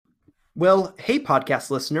Well, hey,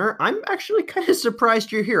 podcast listener. I'm actually kind of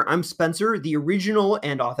surprised you're here. I'm Spencer, the original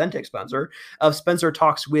and authentic Spencer of Spencer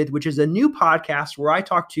Talks With, which is a new podcast where I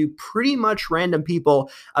talk to pretty much random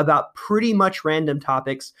people about pretty much random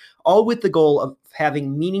topics, all with the goal of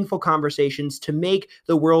having meaningful conversations to make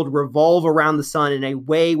the world revolve around the sun in a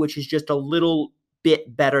way which is just a little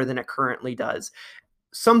bit better than it currently does.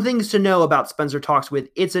 Some things to know about Spencer Talks With.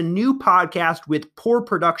 It's a new podcast with poor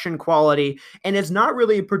production quality, and it's not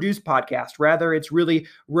really a produced podcast. Rather, it's really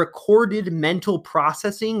recorded mental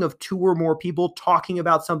processing of two or more people talking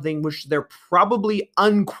about something which they're probably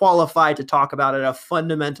unqualified to talk about at a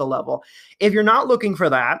fundamental level. If you're not looking for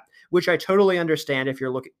that, which I totally understand if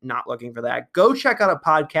you're not looking for that, go check out a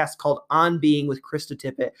podcast called On Being with Krista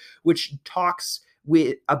Tippett, which talks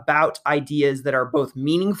about ideas that are both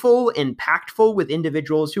meaningful, impactful with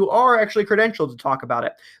individuals who are actually credentialed to talk about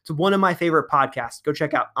it. It's one of my favorite podcasts. Go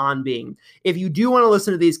check out On Being. If you do want to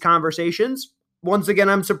listen to these conversations, once again,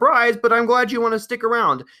 I'm surprised, but I'm glad you want to stick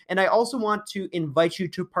around. And I also want to invite you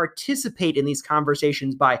to participate in these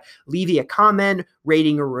conversations by leaving a comment,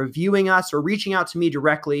 rating or reviewing us, or reaching out to me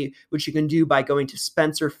directly, which you can do by going to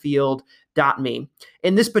spencerfield.me.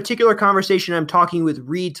 In this particular conversation, I'm talking with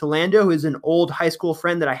Reed Tolando, who is an old high school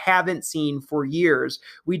friend that I haven't seen for years.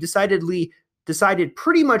 We decided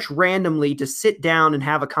pretty much randomly to sit down and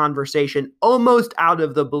have a conversation almost out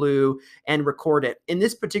of the blue and record it. In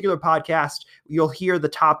this particular podcast, you'll hear the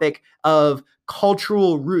topic of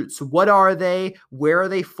cultural roots. What are they? Where are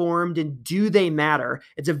they formed? And do they matter?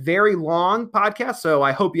 It's a very long podcast, so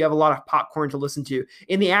I hope you have a lot of popcorn to listen to.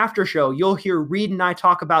 In the after show, you'll hear Reed and I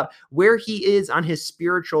talk about where he is on his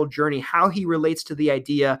spiritual journey, how he relates to the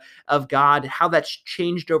idea of God, how that's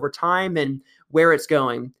changed over time, and where it's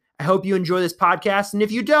going. I hope you enjoy this podcast. And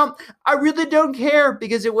if you don't, I really don't care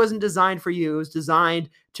because it wasn't designed for you. It was designed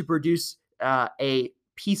to produce a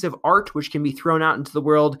piece of art which can be thrown out into the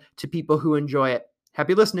world to people who enjoy it.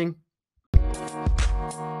 Happy listening.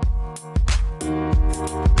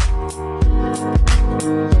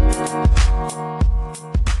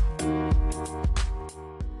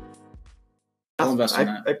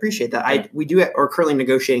 I appreciate that. Yeah. We are currently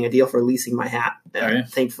negotiating a deal for leasing my hat.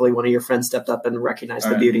 Thankfully, one of your friends stepped up and recognized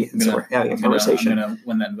the beauty. And so we're having a conversation. I'm going to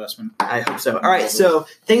win that investment. I hope so. All right. So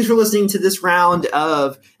thanks for listening to this round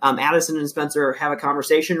of Addison and Spencer have a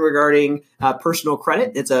conversation regarding personal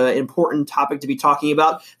credit. It's an important topic to be talking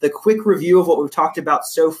about. The quick review of what we've talked about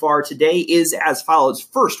so far today is as follows.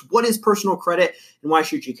 First, what is personal credit and why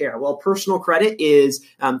should you care? Well, personal credit is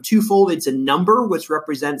twofold. It's a number which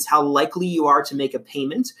represents how likely you are to make a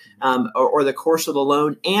payment or the course of the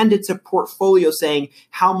loan. And it's a portfolio saying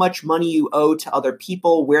how much money you owe to other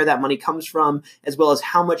people, where that money comes from, as well as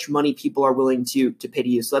how much money people are willing to pay to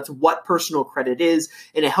you. So that's what personal credit is.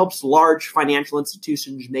 And it helps large financial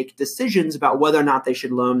institutions make decisions about whether or not they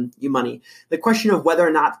should loan you money. The question of whether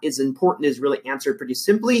or not is important is really answered pretty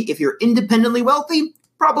simply. If you're independently wealthy,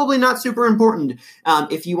 probably not super important.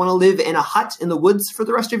 If you want to live in a hut in the woods for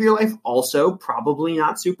the rest of your life, also probably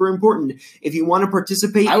not super important. If you want to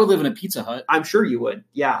participate... I would live in a Pizza Hut. I'm sure you would.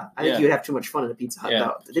 Yeah. I think you would have too much fun in a Pizza Hut,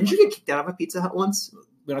 though. Didn't you get kicked out of a Pizza Hut once?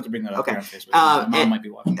 We don't have to bring that up okay. on Facebook. Mom might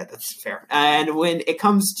be watching. Yeah, that's fair. And when it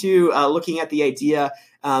comes to looking at the idea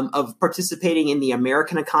of participating in the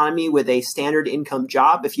American economy with a standard income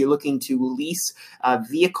job, if you're looking to lease a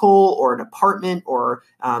vehicle or an apartment or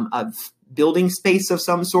a building space of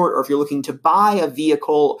some sort, or if you're looking to buy a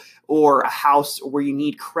vehicle or a house where you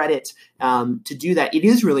need credit to do that, it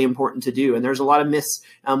is really important to do. And there's a lot of myths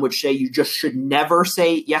which say you just should never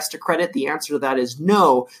say yes to credit. The answer to that is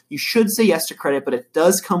no, you should say yes to credit, but it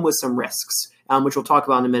does come with some risks. Which we'll talk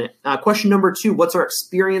about in a minute. Question number 2, what's our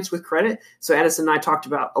experience with credit? So Addison and I talked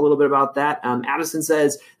about a little bit about that. Addison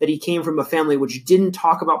says that he came from a family which didn't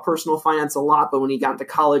talk about personal finance a lot, but when he got into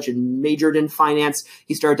college and majored in finance,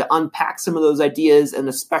 he started to unpack some of those ideas, and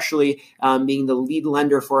especially being the lead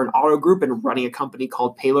lender for an auto group and running a company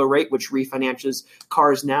called Payload Rate, which refinances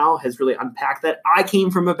cars now, has really unpacked that. I came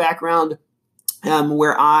from a background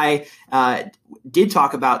where I did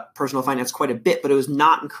talk about personal finance quite a bit, but it was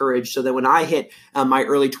not encouraged. So that when I hit my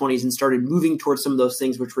early 20s and started moving towards some of those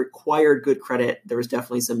things which required good credit, there was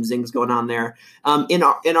definitely some zings going on there. In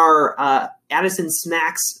our Addison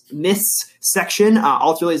Snacks Myths section,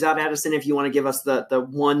 I'll throw these out, Addison, if you want to give us the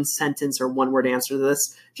one sentence or one word answer to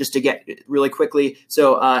this, just to get really quickly.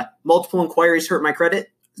 So multiple inquiries hurt my credit,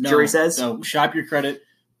 jury says. No, shop your credit.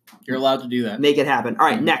 You're allowed to do that. Make it happen. All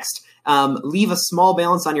right, next. Leave a small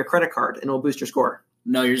balance on your credit card and it'll boost your score.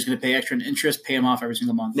 No, you're just going to pay extra in interest, pay them off every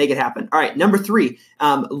single month. Make it happen. All right, number 3,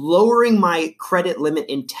 lowering my credit limit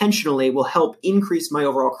intentionally will help increase my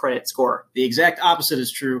overall credit score. The exact opposite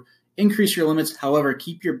is true. increase your limits. However,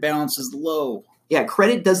 keep your balances low. Yeah,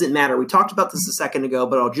 credit doesn't matter. We talked about this a second ago,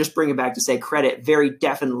 but I'll just bring it back to say credit very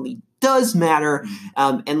definitely does matter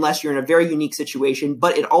unless you're in a very unique situation.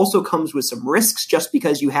 But it also comes with some risks. Just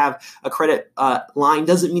because you have a credit line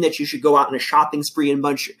doesn't mean that you should go out on a shopping spree and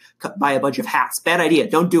buy a bunch of hats. Bad idea.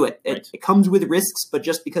 Don't do it. Right. It comes with risks, but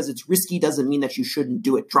just because it's risky doesn't mean that you shouldn't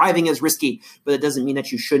do it. Driving is risky, but it doesn't mean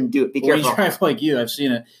that you shouldn't do it. Be careful. When you drive like you, I've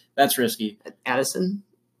seen it. That's risky. Addison?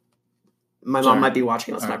 My mom might be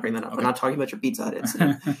watching. Let's not bring that up. Okay. We're not talking about your Pizza Hut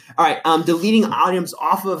incident. All right. Deleting items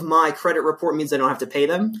off of my credit report means I don't have to pay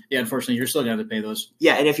them. Yeah, unfortunately, you're still going to have to pay those.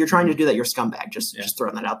 Yeah, and if you're trying to do that, you're a scumbag. Just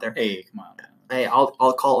throwing that out there. Hey, come on. Hey, I'll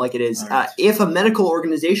call it like it is. Right. If a medical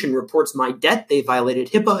organization reports my debt, they violated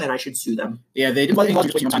HIPAA, and I should sue them. Yeah, they do. But you're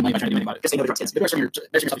wasting your time by trying to do anything about it. Just say no to drugs.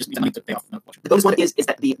 To pay off. The bonus one is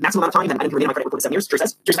that the maximum amount of time that I didn't remain on my credit report is 7 years. Sure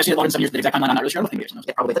says. I've seen it longer than 7 years. The exact timeline, I'm not really sure. I don't think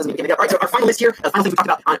Yeah, probably. That doesn't mean anything. All right, so our final list here, final things we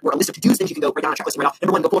talked about were a list of to-dos, things you can go right down a checklist and write off.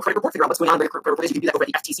 Number one, go pull a credit report, figure out what's going on with your credit report. You can do that over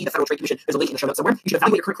at the FTC, the Federal Trade Commission. There's a link in the show notes somewhere. You should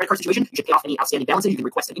evaluate your current credit card situation. You should pay off any outstanding balances. You can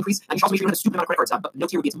request an increase. And you should also make sure you don't have a stupid amount of credit cards. But note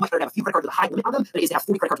here would be it's much better to have a few credit cards with a high limit on them than it is to have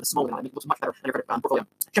 40 credit cards with a small limit on them. It's much better on your credit portfolio.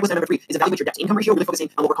 Checklist number 3 is evaluate your debt to income ratio, really focusing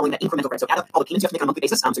on what we're calling that incremental credit. So add up all the payments you have to make on a monthly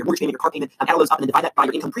basis. So your mortgage payment, your car payment, add all those up and then divide that by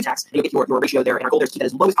your income pre-tax, and you'll get your ratio there. And our goal there is to keep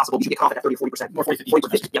that as low as possible. You should get caught at 30 or 40%. Or 40,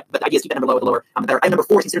 50. Yeah, but the idea is to keep that number low, the lower. Better. Item number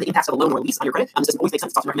 4 is consider the impacts of a loan or a lease on your credit. This doesn't always make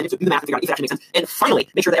sense. It's often recommended. So do the math and figure out if it actually makes sense. And finally,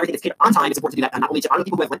 make sure that everything is paid on time. It's important to do that. Not only to honor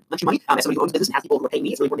people who have lent you money, as somebody who owns a business and has people who are paying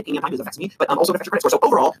me. It's really important to pay me on time because it affects me, but also it affects your credit score. So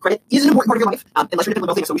overall, credit is an important part of your life, unless you're independently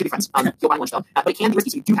wealthy, so we should be friends. You'll buy lunch though. But it can be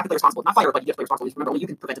risky, so you do have to play responsible. Not fire, but you have to play responsible. Remember, only you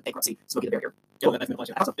can prevent a bankruptcy. Smokey the Bear here. Cool. Yeah, that's my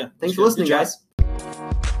pleasure. Awesome. Yeah. Thanks for listening, guys.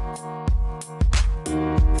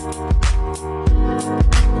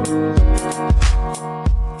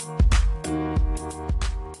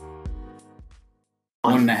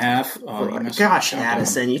 One and a half. Gosh,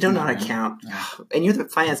 Addison, you don't know how to count. And you're the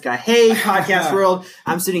finance guy. Hey, podcast world.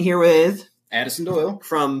 I'm sitting here with Addison Doyle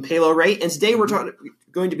from Palo Rate. And today we're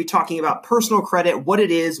going to be talking about personal credit, what it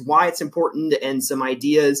is, why it's important, and some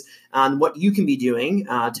ideas on what you can be doing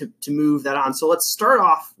to move that on. So let's start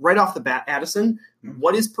off right off the bat, Addison.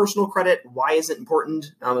 What is personal credit? Why is it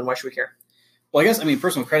important? And why should we care? Well, I guess,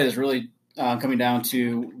 personal credit is really coming down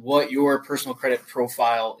to what your personal credit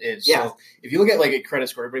profile is. Yeah. So if you look at like a credit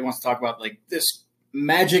score, everybody wants to talk about like this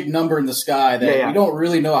magic number in the sky that we don't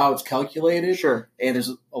really know how it's calculated. Sure. And there's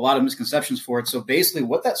a lot of misconceptions for it. So basically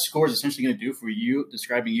what that score is essentially going to do for you,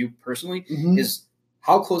 describing you personally, is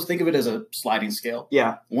how close, think of it as a sliding scale.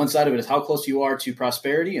 Yeah. One side of it is how close you are to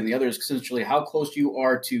prosperity, and the other is essentially how close you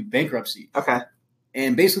are to bankruptcy. Okay.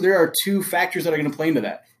 And basically there are 2 factors that are going to play into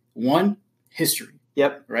that. One, history.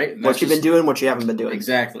 Yep. Right? What you've been doing, what you haven't been doing.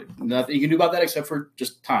 Exactly. Nothing you can do about that except for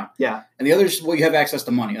just time. Yeah. And the other is, well, you have access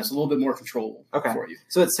to money. That's a little bit more controllable for you.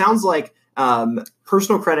 So it sounds like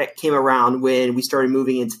personal credit came around when we started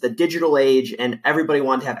moving into the digital age and everybody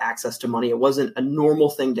wanted to have access to money. It wasn't a normal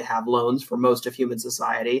thing to have loans for most of human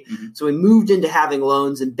society. So we moved into having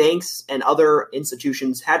loans, and banks and other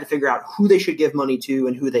institutions had to figure out who they should give money to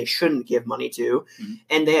and who they shouldn't give money to.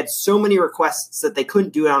 And they had so many requests that they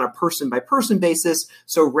couldn't do it on a person by person basis.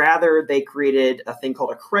 So rather they created a thing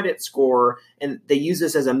called a credit score, and they use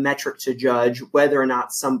this as a metric to judge whether or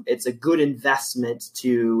not it's a good investment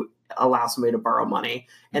to allow somebody to borrow money.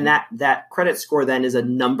 And that credit score then is a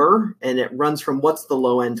number, and it runs from what's the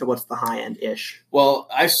low end to what's the high end ish. Well,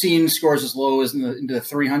 I've seen scores as low as into the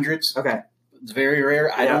 300s. Okay. It's very rare.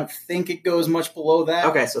 Yeah. I don't think it goes much below that.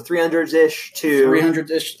 Okay, so 300s ish to 300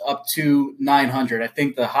 ish up to 900. I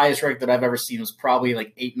think the highest rate that I've ever seen was probably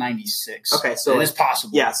like 896. Okay, so it's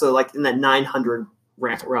possible. Yeah, so like in that 900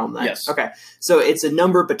 realm then. Yes. Okay. So it's a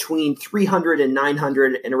number between 300 and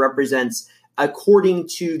 900, and it represents, according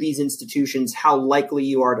to these institutions, how likely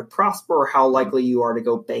you are to prosper or how likely you are to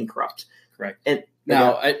go bankrupt. Correct. And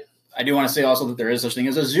now, I do want to say also that there is such thing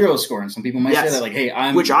as a zero score, and some people might say that like, hey,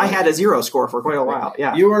 I had a zero score for quite a while.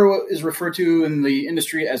 Yeah. You are what is referred to in the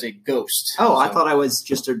industry as a ghost. Oh, so, I thought I was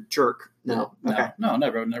just a jerk. No. Okay. No,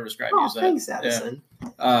 never described you as that. Thanks, Addison.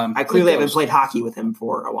 Yeah. I clearly haven't played hockey with him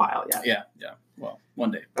for a while yet. Yeah. Well,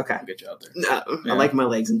 one day. Okay. I'll get you out there. No, I like my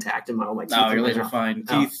legs intact and all my teeth. No, your legs are fine.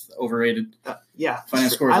 Teeth, overrated. Yeah.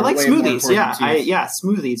 Finance scores I like smoothies. Yeah.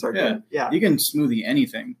 Smoothies are good. Yeah. You can smoothie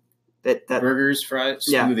anything. Burgers, fries,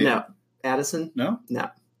 smoothie. No. Addison? No? No.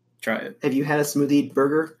 Try it. Have you had a smoothie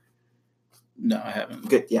burger? No, I haven't.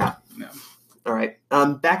 Good. Yeah. No. All right.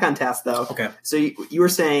 Back on task, though. Okay. So you were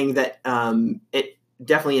saying that it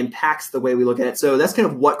definitely impacts the way we look at it. So that's kind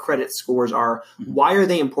of what credit scores are. Why are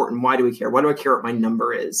they important? Why do we care? Why do I care what my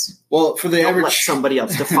number is? Well, for the average, let somebody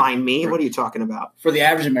else define me. What are you talking about? For the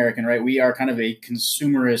average American, right? We are kind of a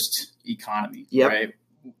consumerist economy, right?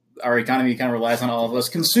 our economy kind of relies on all of us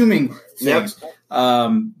consuming things,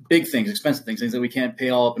 big things, expensive things that we can't pay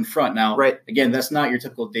all up in front. Now, again, that's not your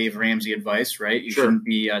typical Dave Ramsey advice, right? You shouldn't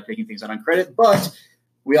be taking things out on credit, but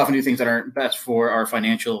we often do things that aren't best for our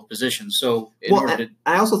financial position. So,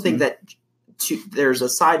 I also think that there's a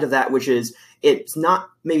side of that, which is it's not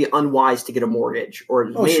maybe unwise to get a mortgage, or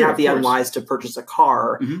it may not be unwise to purchase a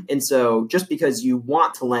car. And so just because you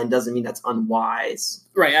want to lend doesn't mean that's unwise.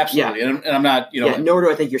 Right, absolutely. And I'm not, nor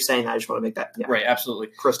do I think you're saying that. I just want to make that right, absolutely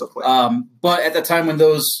crystal clear. But at the time when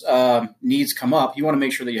those needs come up, you want to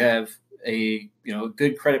make sure that you have a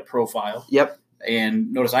good credit profile. Yep.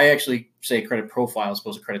 And notice I actually say credit profile as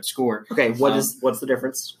opposed to credit score. Okay, what's the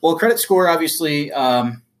difference? Well, credit score obviously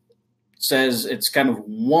says it's kind of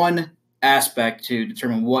one aspect to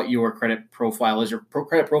determine what your credit profile is. Your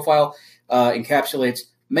credit profile encapsulates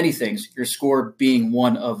many things, your score being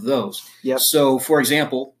one of those. Yep. So, for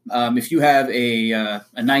example, if you have a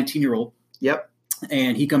 19-year-old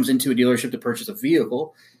and he comes into a dealership to purchase a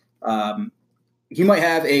vehicle, he might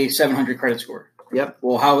have a 700 credit score. Yep.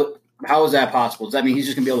 Well, how is that possible? Does that mean he's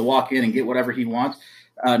just going to be able to walk in and get whatever he wants?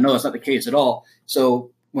 No, that's not the case at all.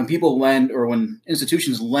 So when people lend, or when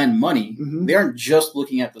institutions lend money, they aren't just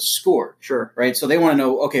looking at the score. Sure. Right? So they want to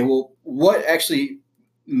know, okay, well, what actually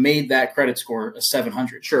made that credit score a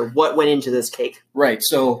 700? Sure. What went into this cake? Right.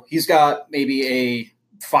 So he's got maybe a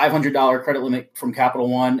 $500 credit limit from Capital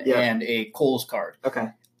One and a Kohl's card. Okay.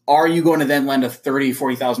 Are you going to then lend a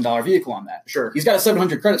 $30,000, $40,000 vehicle on that? Sure. He's got a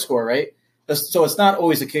 700 credit score, right? So it's not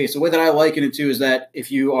always the case. The way that I liken it to is that if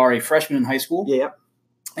you are a freshman in high school,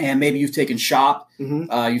 and maybe you've taken shop,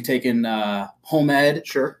 you've taken home ed,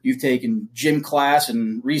 you've taken gym class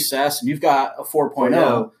and recess, and you've got a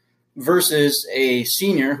 4.0 versus a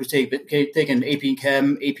senior who's taken AP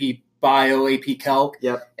Chem, AP Bio, AP Calc,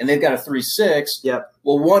 and they've got a 3.6.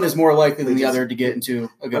 Well, one is more likely than the other to get into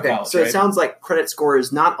a good college. So it sounds like credit score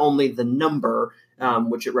is not only the number,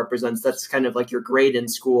 which it represents, that's kind of like your grade in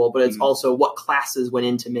school, but it's also what classes went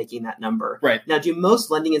into making that number. Right. Now, do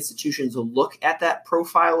most lending institutions look at that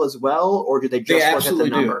profile as well, or do they just look at the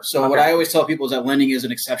number? Do. So what I always tell people is that lending is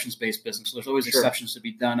an exceptions-based business. So there's always exceptions to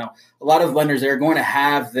be done. Now, a lot of lenders, they're going to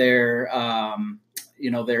have their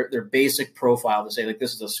their basic profile to say, like,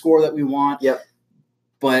 this is a score that we want.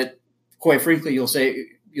 But quite frankly,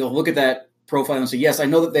 you'll look at that profile and say, yes, I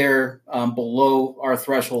know that they're below our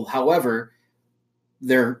threshold. However,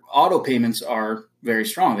 their auto payments are very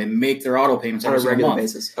strong. They make their auto payments on a regular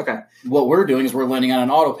basis. Okay. What we're doing is we're lending on an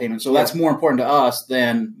auto payment. So that's more important to us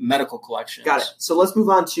than medical collections. Got it. So let's move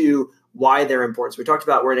on to why they're important. So we talked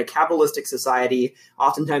about we're in a capitalistic society.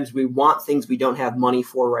 Oftentimes we want things we don't have money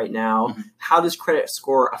for right now. How does credit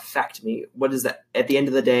score affect me? What is that at the end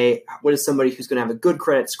of the day? What is somebody who's going to have a good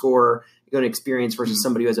credit score going to experience versus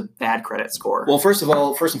somebody who has a bad credit score? Well, first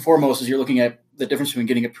and foremost is you're looking at the difference between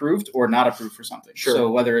getting approved or not approved for something. So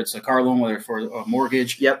whether it's a car loan, whether it's for a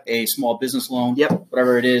mortgage, a small business loan,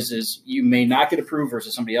 whatever it is you may not get approved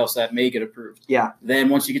versus somebody else that may get approved. Then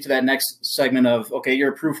once you get to that next segment of, okay, you're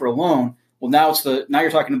approved for a loan, well, now you're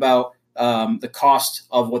talking about the cost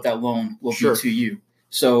of what that loan will be to you.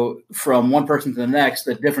 So from one person to the next,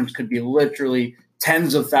 the difference could be literally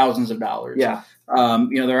tens of thousands of dollars.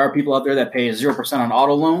 There are people out there that pay 0% on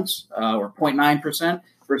auto loans or 0.9%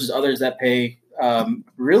 versus others that pay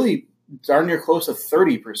really darn near close to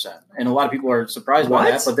 30%. And a lot of people are surprised by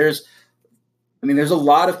that. But there's a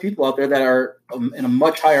lot of people out there that are in a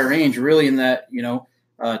much higher range, really in that,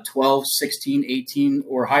 12, 16, 18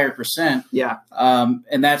 or higher percent.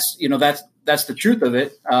 And that's the truth of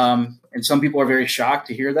it. And some people are very shocked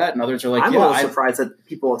to hear that. And others are like, I'm a little surprised that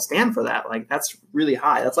people stand for that. Like, that's really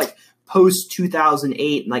high. That's like post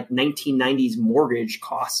 2008 and like 1990s mortgage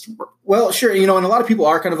costs. Well, sure. And a lot of people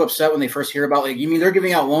are kind of upset when they first hear about, like, you mean they're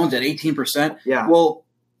giving out loans at 18%? Well,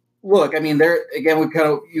 look,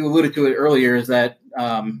 you alluded to it earlier, is that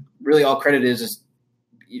really all credit is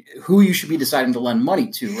who you should be deciding to lend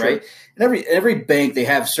money to, right? And every bank, they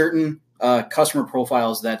have certain customer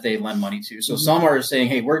profiles that they lend money to. So some are saying,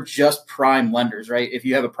 hey, we're just prime lenders, right? If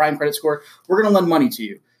you have a prime credit score, we're going to lend money to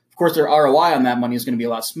you. Of course, their ROI on that money is going to be a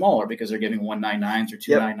lot smaller because they're giving 199s or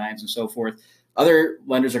 299s and so forth. Other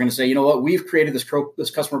lenders are going to say, you know what, we've created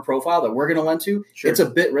this customer profile that we're going to lend to. It's a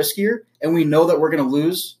bit riskier, and we know that we're going to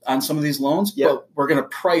lose on some of these loans, but we're going to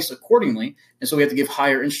price accordingly. And so we have to give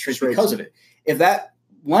higher interest rates because of it. If that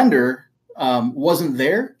lender wasn't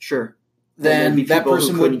there, then that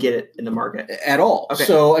person wouldn't get it in the market at all.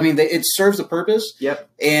 So, it serves a purpose.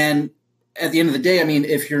 And at the end of the day,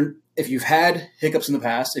 if you've had hiccups in the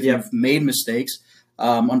past, if you've made mistakes,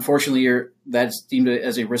 unfortunately, that's deemed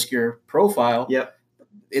as a riskier profile.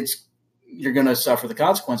 It's you're going to suffer the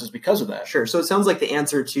consequences because of that. Sure. So it sounds like the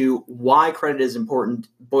answer to why credit is important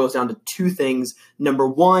boils down to two things. Number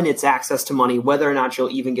one, it's access to money, whether or not you'll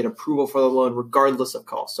even get approval for the loan, regardless of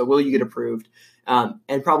cost. So will you get approved?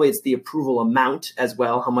 And probably it's the approval amount as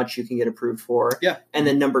well, how much you can get approved for. Yeah. And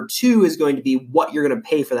then number two is going to be what you're going to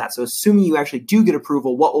pay for that. So assuming you actually do get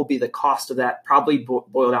approval, what will be the cost of that? Probably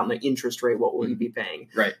boiled out in the interest rate. What will you be paying?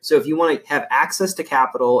 Right. So if you want to have access to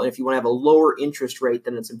capital and if you want to have a lower interest rate,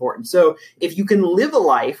 then it's important. So if you can live a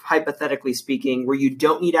life, hypothetically speaking, where you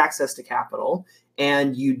don't need access to capital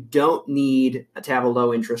and you don't need to have a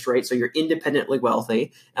low interest rate, so you're independently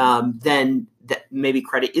wealthy, then that maybe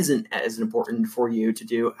credit isn't as important for you to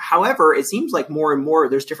do. However, it seems like more and more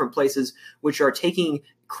there's different places which are taking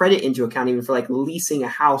credit into account, even for like leasing a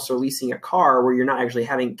house or leasing a car, where you're not actually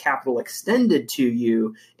having capital extended to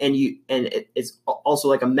you, and it's also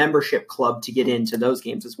like a membership club to get into those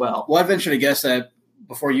games as well. Well, I venture to guess that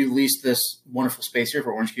before you leased this wonderful space here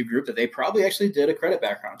for Orange Cube Group, that they probably actually did a credit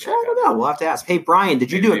background check. I don't know. We'll have to ask. Hey, Brian,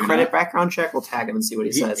 did you do a credit background check? We'll tag him and see what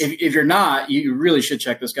he says. If you're not, you really should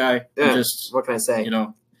check this guy. What can I say?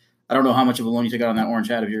 I don't know how much of a loan you took out on that orange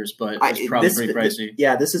hat of yours, but it's probably pretty pricey.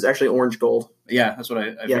 This is actually orange gold. Yeah, that's what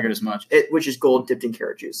I figured as much. Which is gold dipped in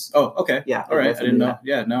carrot juice. Oh, okay. Yeah. All right. I didn't know. That.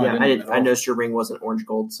 Yeah, no, I didn't. I noticed your ring wasn't orange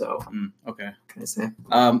gold, so. Okay. What can I say?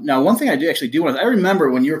 Now, one thing I do want to, I remember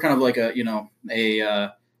when you were kind of like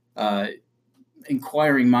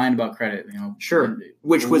inquiring mind about credit, Sure.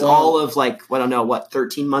 Which was all of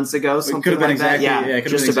 13 months ago, something it could have been like exactly, that. Yeah, it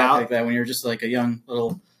could have been exactly like that when you were just like a young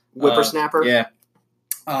little whippersnapper. Yeah.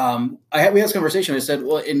 We had this conversation. I said,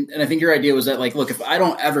 well, and I think your idea was that, like, look, if I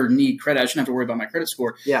don't ever need credit, I shouldn't have to worry about my credit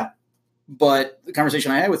score. Yeah. But the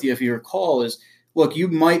conversation I had with you, if you recall, is, look, you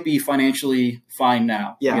might be financially fine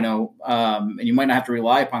now, and you might not have to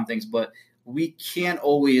rely upon things, but we can't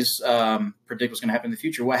always predict what's going to happen in the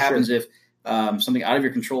future. What happens if something out of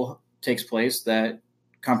your control takes place that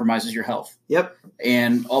compromises your health? Yep.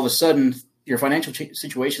 And all of a sudden, your financial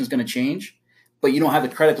situation is going to change, but you don't have the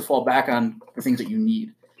credit to fall back on for things that you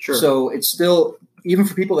need. Sure. So it's still, even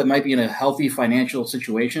for people that might be in a healthy financial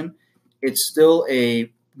situation, it's still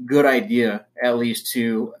a good idea, at least,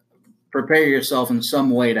 to prepare yourself in some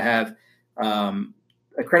way to have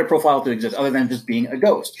a credit profile to exist other than just being a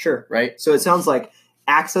ghost. Sure. Right. So it sounds like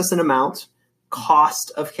access and amount,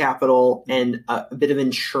 cost of capital, and a bit of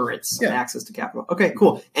insurance and access to capital. Okay,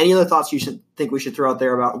 cool. Any other thoughts you think we should throw out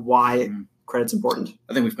there about why credit's important?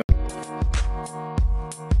 I think we've got.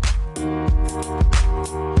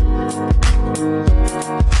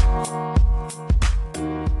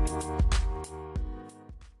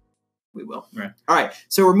 We will. Right. All right.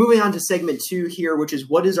 So we're moving on to segment 2 here, which is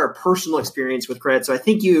what is our personal experience with credit. So I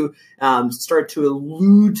think you started to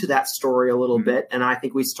allude to that story a little bit, and I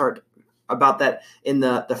think we start about that in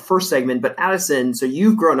the first segment. But Addison, so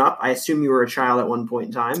you've grown up. I assume you were a child at one point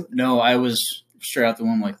in time. No, I was straight out the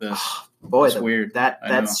womb like this. Boy, that's weird.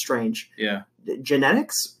 That's strange. Yeah.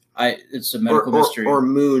 Genetics? It's a medical mystery. Or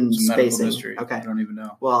moon it's a spacing. Mystery. Okay. I don't even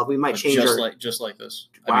know. Well, we might change just like this.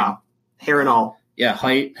 Wow. I mean, hair and all. Yeah,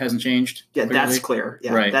 height hasn't changed. Yeah, that's clear.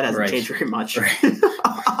 Yeah, right, that hasn't changed very much. Right.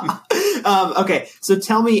 Okay, so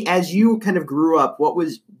tell me, as you kind of grew up,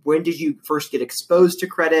 when did you first get exposed to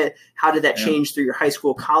credit? How did that change through your high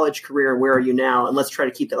school, college career, and where are you now? And let's try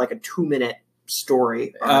to keep that like a 2-minute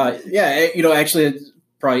story. Actually, it's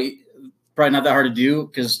probably not that hard to do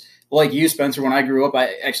because, like you, Spencer, when I grew up,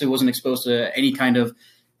 I actually wasn't exposed to any kind of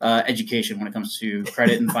education when it comes to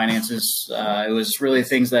credit and finances. It was really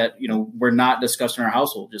things that, were not discussed in our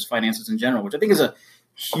household, just finances in general, which I think is a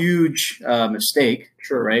huge mistake.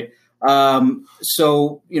 Sure. Right.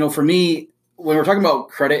 So, for me, when we're talking about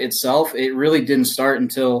credit itself, it really didn't start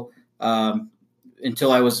until I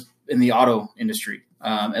was in the auto industry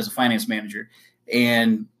as a finance manager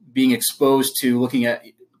and being exposed to looking at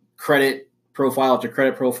credit profile after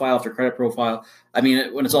credit profile after credit profile. I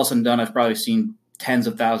mean, when it's all said and done, I've probably seen tens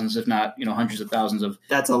of thousands, if not, hundreds of thousands of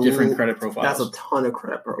different credit profiles. That's a ton of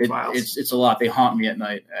credit profiles. It's a lot. They haunt me at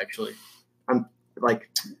night, actually. I'm like,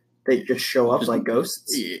 they just show up like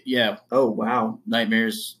ghosts? Yeah. Oh, wow.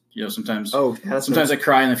 Nightmares, sometimes. Oh, sometimes I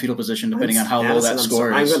cry in the fetal position, depending on how low that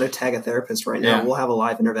score is. I'm going to tag a therapist right now. We'll have a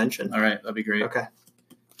live intervention. All right. That'd be great. Okay.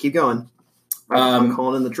 Keep going. I'm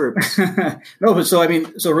calling in the troops. No, but so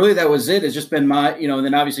really that was it. It's just been my, and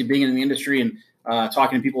then obviously being in the industry and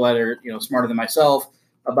talking to people that are, smarter than myself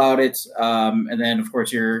about it. And then of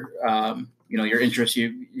course your interests,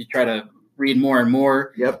 you try to read more and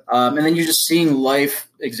more. Yep. And then you're just seeing life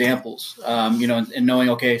examples, and knowing,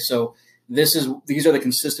 okay, so these are the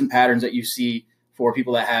consistent patterns that you see for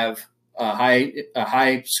people that have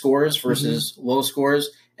high scores versus low scores.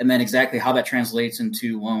 and then exactly how that translates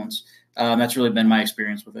into loans. That's really been my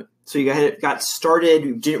experience with it. So you got started,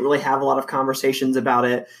 you didn't really have a lot of conversations about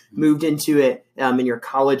it, moved into it in your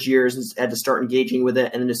college years and had to start engaging with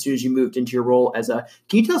it. And then as soon as you moved into your role can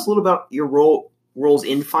you tell us a little about your roles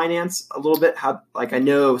in finance a little bit? How, like, I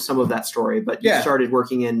know some of that story, but you started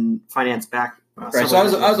working in finance back. Right. So I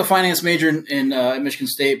was a finance major in Michigan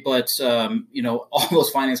State, but all those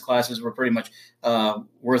finance classes were pretty much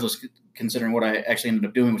worthless considering what I actually ended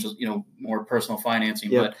up doing, which was more personal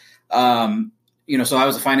financing. Yep. But so I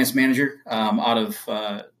was a finance manager out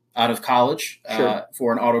of college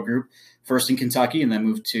for an auto group, first in Kentucky, and then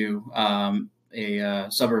moved to a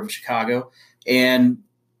suburb of Chicago. And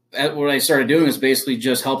what I started doing is basically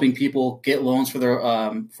just helping people get loans for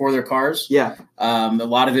their cars. Yeah. A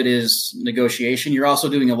lot of it is negotiation. You're also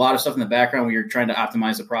doing a lot of stuff in the background where you're trying to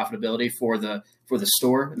optimize the profitability for the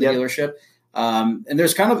store, the dealership. And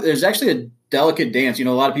there's actually a delicate dance. A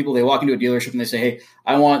lot of people, they walk into a dealership and they say, "Hey,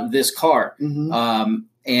 I want this car." Mm-hmm.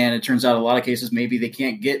 And it turns out in a lot of cases, maybe they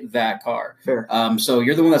can't get that car. Fair. So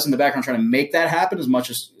you're the one that's in the background trying to make that happen as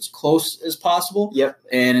much as close as possible. Yep.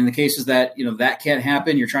 And in the cases that, that can't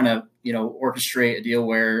happen, you're trying to, orchestrate a deal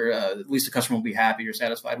where at least the customer will be happy or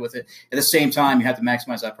satisfied with it. At the same time, you have to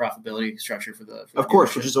maximize that profitability structure for the of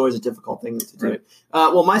course, which is always a difficult thing to do. Right.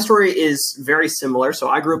 Well, my story is very similar. So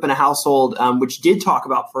I grew up in a household which did talk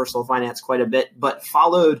about personal finance quite a bit, but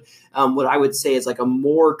followed what I would say is like a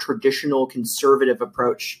more traditional conservative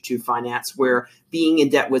approach to finance, where being in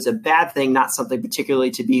debt was a bad thing, not something particularly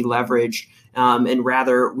to be leveraged, and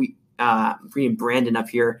rather bringing Brandon up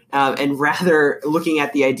here, and rather looking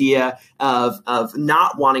at the idea of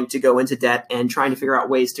not wanting to go into debt and trying to figure out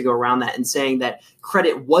ways to go around that, and saying that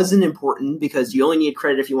credit wasn't important because you only need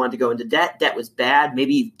credit if you wanted to go into debt. Debt was bad.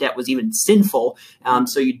 Maybe debt was even sinful.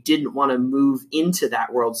 So you didn't want to move into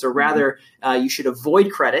that world. So rather, you should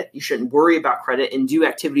avoid credit. You shouldn't worry about credit and do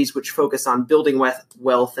activities which focus on building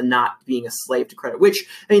wealth and not being a slave to credit, which,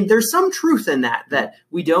 I mean, there's some truth in that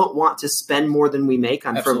we don't want to spend more than we make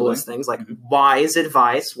on frivolous things, like wise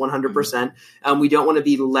advice, 100%. We don't want to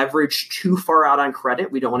be leveraged too far out on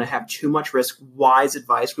credit. We don't want to have too much risk, wise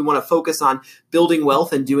advice. We want to focus on building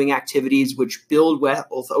wealth and doing activities which build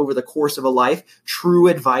wealth over the course of a life. True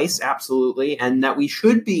advice, absolutely. And that we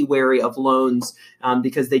should be wary of loans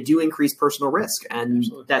because they do increase personal risk. And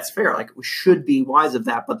that's fair. Like, we should be wise of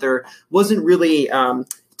that. But there wasn't really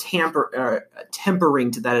tempering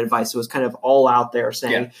to that advice. It was kind of all out there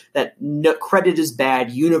saying that credit is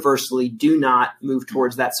bad universally. Do not move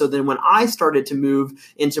towards that. So then when I started to move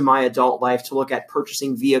into my adult life to look at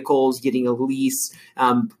purchasing vehicles, getting a lease,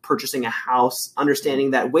 purchasing a house, understanding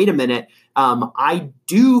that, wait a minute, I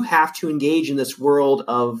do have to engage in this world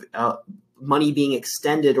of money being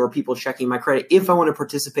extended or people checking my credit if I want to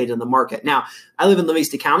participate in the market. Now, I live in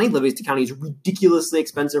Livingston County. Livingston County is ridiculously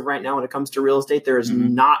expensive right now when it comes to real estate. There is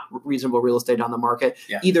not reasonable real estate on the market,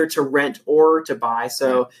 either to rent or to buy.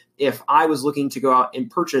 So if I was looking to go out and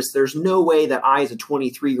purchase, there's no way that I, as a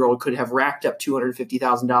 23-year-old, could have racked up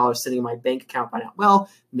 $250,000 sitting in my bank account by now. Well,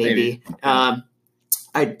 maybe.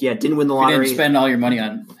 I didn't win the lottery. You didn't spend all your money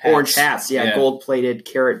on hats. Orange hats, gold-plated,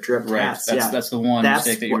 carrot-dripped hats. That's the one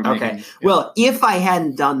mistake that you were making. Okay. Well, if I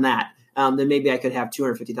hadn't done that, then maybe I could have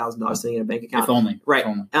 $250,000 sitting in a bank account. If only. Right. If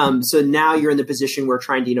only. So now you're in the position where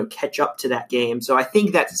trying to catch up to that game. So I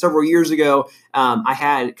think that several years ago, I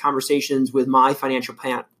had conversations with my financial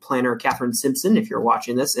planner, Catherine Simpson, if you're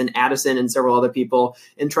watching this, and Addison and several other people,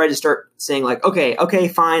 and tried to start saying like, okay,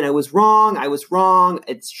 fine, I was wrong.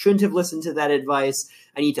 It shouldn't have listened to that advice.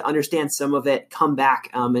 I need to understand some of it, come back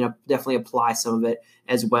and definitely apply some of it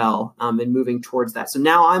as well, and moving towards that. So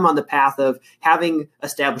now I'm on the path of having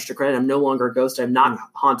established a credit. I'm no longer a ghost. I'm not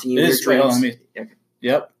haunting you in your dreams.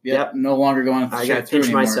 Yep. No longer going. I got to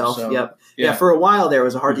pinch myself. So, yeah. For a while there, it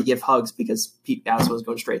was hard to give hugs because Addison was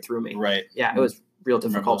going straight through me. Right. Yeah. It was real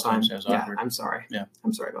difficult time. I'm sorry. Yeah.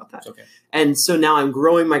 I'm sorry about that. It's okay. And so now I'm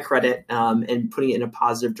growing my credit and putting it in a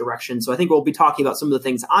positive direction. So I think we'll be talking about some of the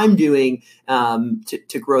things I'm doing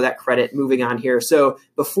to grow that credit moving on here. So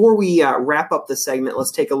before we wrap up the segment,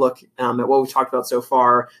 let's take a look at what we talked about so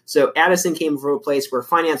far. So Addison came from a place where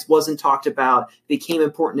finance wasn't talked about, became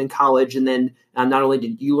important in college, and then not only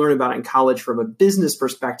did you learn about it in college from a business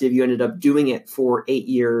perspective, you ended up doing it for 8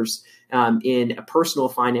 years in a personal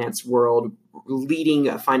finance world, leading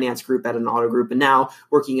a finance group at an auto group, and now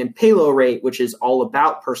working in Payload Rate, which is all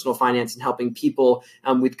about personal finance and helping people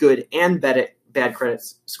with good and bad credit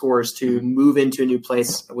scores to move into a new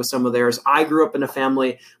place with some of theirs. I grew up in a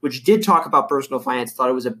family which did talk about personal finance, thought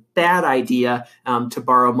it was a bad idea to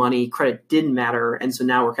borrow money. Credit didn't matter. And so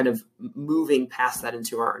now we're kind of moving past that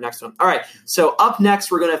into our next one. All right. So up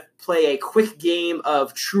next, we're going to play a quick game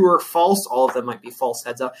of true or false. All of them might be false,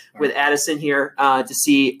 heads up, with Addison here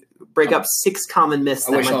to break up 6 common myths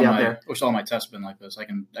that might be out there. I wish all my tests have been like this. I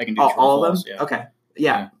can do all of them? Yeah. Okay.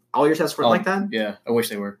 Yeah. All your tests were like that? Yeah, I wish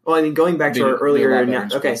they were. Well, I mean, going back to our earlier,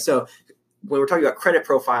 so when we're talking about credit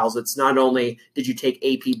profiles, it's not only did you take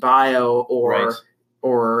AP Bio or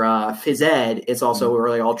Phys Ed, it's also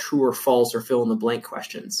really all true or false or fill in the blank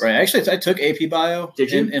questions. Right. Actually, I took AP Bio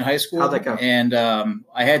in high school. How'd that go? And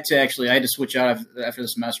I had to switch out after the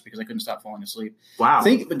semester because I couldn't stop falling asleep. Wow.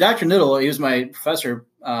 But Dr. Niddle, he was my professor.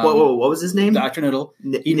 Whoa, what was his name? Dr. Niddle.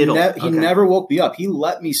 He never woke me up. He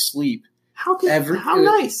let me sleep. How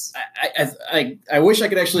nice. I wish I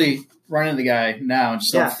could actually run into the guy now and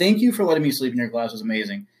just say, thank you for letting me sleep in your class. It was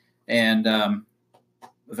amazing. And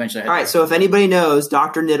eventually all right, so if anybody knows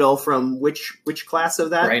Dr. Niddle from which class of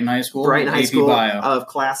that? Brighton High School. Brighton High School Bio. Of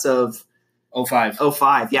class of 05.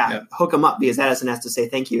 05, yeah. Yep. Hook him up because Addison has to say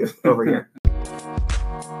thank you over here.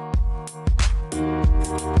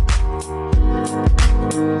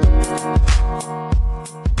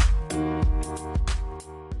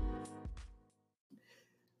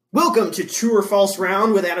 Welcome to True or False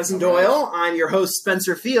Round with Addison Doyle. I'm your host,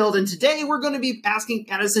 Spencer Field, and today we're going to be asking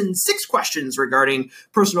Addison 6 questions regarding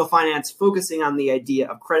personal finance, focusing on the idea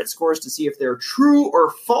of credit scores to see if they're true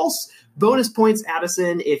or false. Bonus points,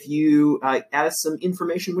 Addison, if you add us some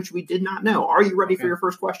information which we did not know. Are you ready for your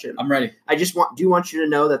first question? I'm ready. I just want you to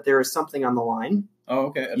know that there is something on the line. Oh,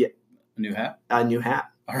 okay. Yeah. A new hat? A new hat.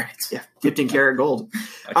 All right. Yeah, dipped in karat gold.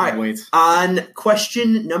 I can't wait. On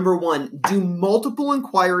question number 1, do multiple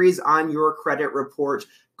inquiries on your credit report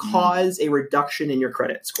cause a reduction in your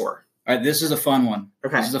credit score? All right, this is a fun one.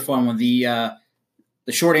 Okay. This is a fun one. The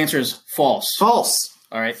short answer is false. False.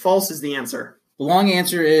 All right. False is the answer. The long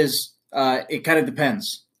answer is it kind of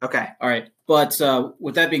depends. Okay. All right. But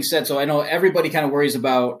with that being said, so I know everybody kind of worries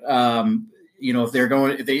about,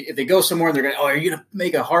 if they go somewhere and they're going, are you going to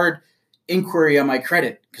make a hard inquiry on my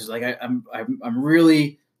credit? Because I'm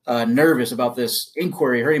really nervous about this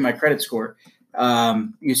inquiry hurting my credit score.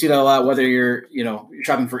 You see that a lot, whether you're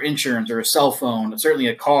shopping for insurance or a cell phone, certainly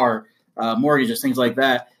a car, mortgages, things like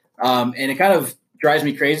that. And it kind of drives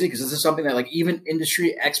me crazy because this is something that even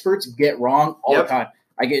industry experts get wrong all the time.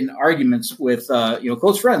 I get in arguments with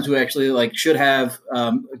close friends who actually should have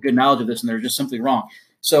a good knowledge of this, and they're just simply wrong.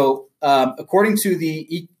 So according to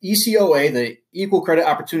the ECOA, the Equal Credit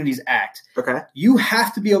Opportunities Act, you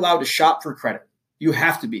have to be allowed to shop for credit. You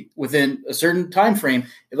have to be within a certain time frame.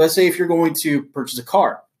 Let's say if you're going to purchase a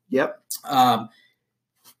car. Yep.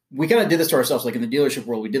 We kind of did this to ourselves, like in the dealership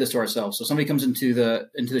world. We did this to ourselves. So somebody comes into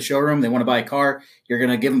the showroom, they want to buy a car. You're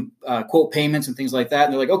going to give them quote payments and things like that,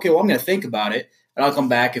 and they're like, okay, well, I'm going to think about it, and I'll come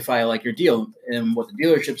back if I like your deal. And what the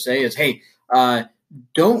dealerships say is, hey,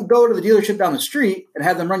 don't go to the dealership down the street and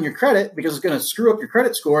have them run your credit because it's going to screw up your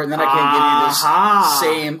credit score, and then I can't give you this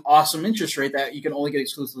same awesome interest rate that you can only get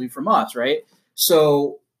exclusively from us, right?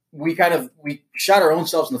 So we shot our own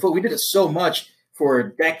selves in the foot. We did it so much for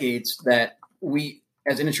decades that we,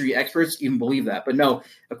 as industry experts, even believe that. But no,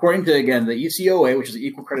 according to, again, the ECOA, which is the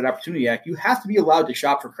Equal Credit Opportunity Act, you have to be allowed to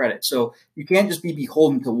shop for credit. So you can't just be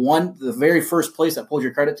beholden to the very first place that pulls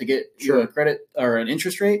your credit to get a credit or an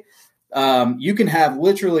interest rate. You can have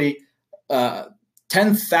literally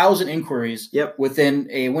 10,000 inquiries within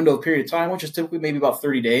a window of period of time, which is typically maybe about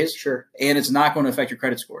 30 days. Sure. And it's not going to affect your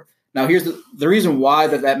credit score. Now, here's the reason why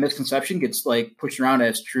that misconception gets pushed around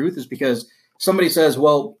as truth is because somebody says,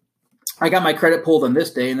 well, I got my credit pulled on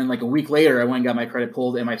this day, and then a week later, I went and got my credit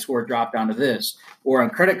pulled, and my score dropped down to this. Or on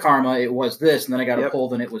Credit Karma, it was this, and then I got it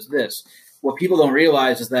pulled, and it was this. What people don't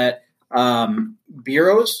realize is that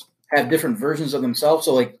bureaus have different versions of themselves.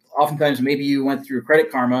 So, oftentimes, maybe you went through Credit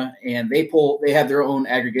Karma, and they have their own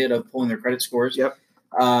aggregate of pulling their credit scores. Yep.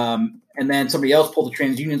 And then somebody else pulled a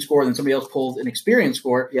TransUnion score, and then somebody else pulled an Experian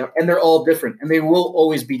score, and they're all different, and they will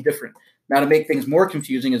always be different. Now, to make things more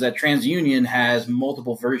confusing is that TransUnion has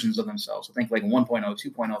multiple versions of themselves. So think 1.0, 2.0,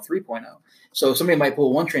 3.0. So somebody might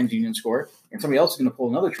pull one TransUnion score, and somebody else is going to pull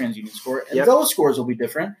another TransUnion score, and those scores will be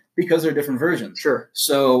different because they're different versions. Sure.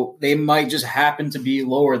 So they might just happen to be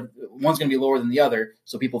lower. One's going to be lower than the other,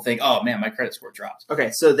 so people think, oh, man, my credit score dropped.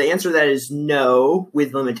 Okay, so the answer to that is no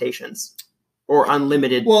with limitations. Or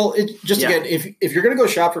unlimited. Well, again, if you're going to go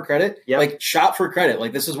shop for credit, shop for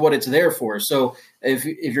credit. This is what it's there for. So if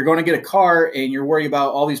you're going to get a car and you're worried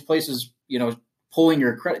about all these places, pulling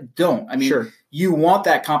your credit. Don't. I mean, you want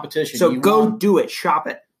that competition. So do it. Shop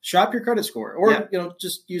it. Shop your credit score. Or,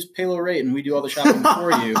 just use Pay Low Rate and we do all the shopping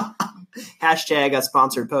for you. Hashtag a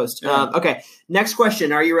sponsored post. Okay. Next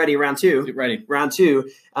question. Are you ready? Round 2. Ready. Round 2.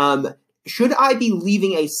 Should I be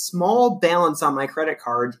leaving a small balance on my credit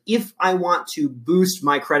card if I want to boost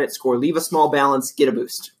my credit score? Leave a small balance, get a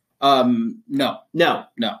boost. No.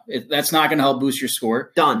 That's not going to help boost your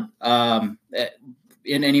score. Done.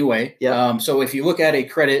 In any way. So if you look at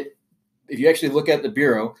if you actually look at the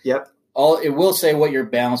bureau, it will say what your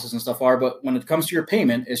balances and stuff are. But when it comes to your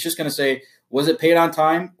payment, it's just going to say, was it paid on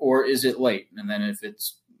time or is it late? And then if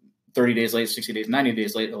it's 30 days late, 60 days, 90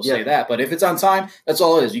 days late, it'll say that. But if it's on time, that's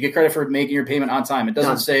all it is. You get credit for making your payment on time. It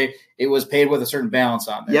doesn't say it was paid with a certain balance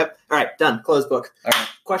on there. All right. Done. Close book. All right.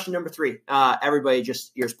 Question number 3. Everybody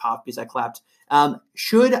just ears popped because I clapped.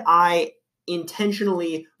 Should I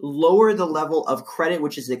intentionally lower the level of credit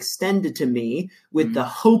which is extended to me with the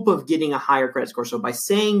hope of getting a higher credit score? So by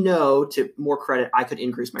saying no to more credit, I could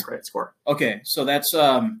increase my credit score. Okay. So that's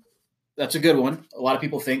a good one. A lot of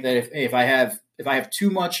people think that if I have too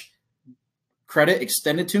much credit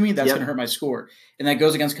extended to me, that's going to hurt my score. And that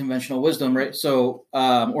goes against conventional wisdom, right? So,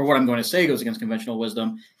 or what I'm going to say goes against conventional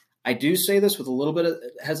wisdom. I do say this with a little bit of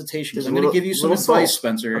hesitation because I'm going to give you some advice,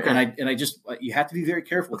 Spencer. Okay. And I just, you have to be very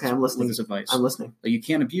careful with this advice. I'm listening. Like, you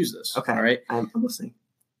can't abuse this. Okay. All right. I'm listening.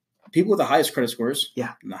 People with the highest credit scores,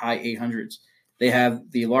 in the high 800s, they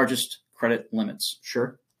have the largest credit limits.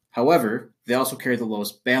 Sure. However, they also carry the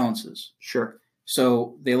lowest balances. Sure.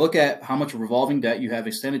 So they look at how much revolving debt you have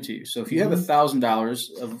extended to you. So if you have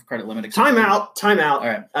 $1,000 of credit limit, time out. All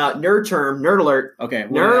right. Nerd alert. Okay.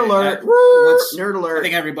 Nerd alert. Nerd alert. I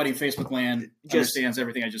think everybody in Facebook land understands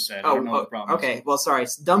everything I just said. I don't know what the problem is. Okay. Well, sorry.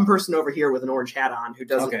 It's a dumb person over here with an orange hat on who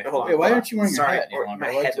doesn't. Okay. Wait, why aren't you wearing your hat? My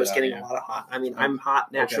head was getting a lot of hot. I mean, I'm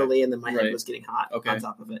hot naturally, and then my head was getting hot on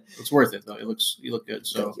top of it. It's worth it, though. You look good.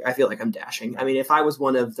 So I feel like I'm dashing. I mean, if I was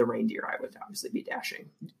one of the reindeer, I would obviously be dashing.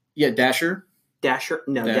 Yeah, Dasher. Dasher?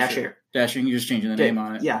 No, Dasher. Dashing, you're just changing the name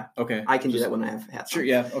on it. Yeah. Okay. I can do that when I have hats on. Sure,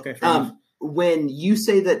 yeah. Okay. When you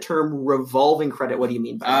say that term revolving credit, what do you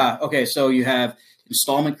mean by that? Okay, so you have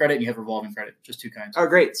installment credit and you have revolving credit. Just two kinds. Oh,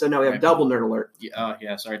 great. So now we have double nerd alert.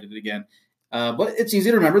 Yeah, sorry, I did it again. But it's easy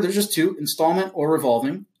to remember. There's just two, installment or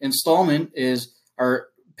revolving. Installment are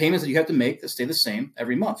payments that you have to make that stay the same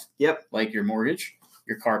every month. Yep. Like your mortgage,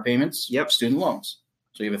 your car payments, yep, student loans.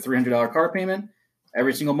 So you have a $300 car payment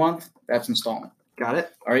every single month. That's installment. Got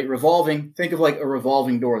it. All right. Revolving. Think of like a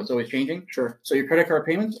revolving door that's always changing. Sure. So your credit card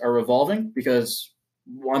payments are revolving because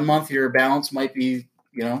one month your balance might be,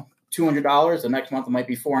 $200. The next month it might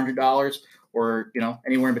be $400 or,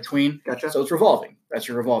 anywhere in between. Gotcha. So it's revolving. That's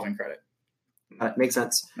your revolving credit. Makes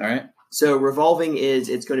sense. All right. So revolving is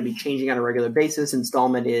it's going to be changing on a regular basis.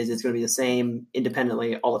 Installment is it's going to be the same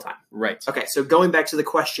independently all the time. Right. Okay. So going back to the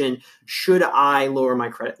question, should I lower my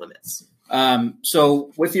credit limits?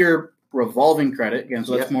 So with your revolving credit, again,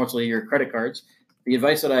 so that's mostly your credit cards, the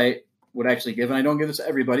advice that I would actually give, and I don't give this to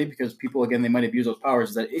everybody because people, again, they might abuse those powers,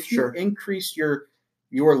 is that if you increase your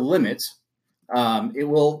limit, it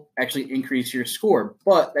will actually increase your score.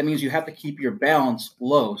 But that means you have to keep your balance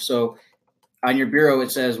low. So on your bureau,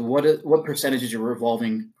 it says what percentage is your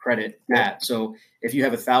revolving credit at. So if you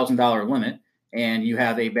have $1,000 limit and you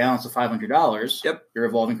have a balance of $500, your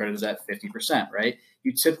revolving credit is at 50%, right?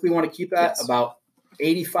 You typically want to keep that about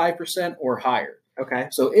 85% or higher. Okay.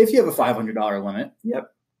 So if you have a $500 limit,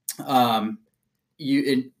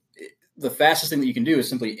 the fastest thing that you can do is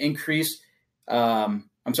simply increase.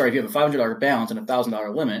 If you have a $500 balance and a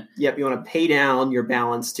 $1,000 limit. Yep. You want to pay down your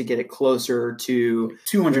balance to get it closer to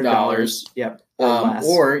 $200. Yep.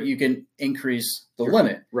 Or you can increase the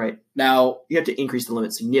limit. Right. Now you have to increase the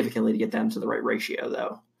limit significantly to get them to the right ratio,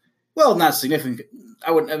 though. Well, not significant.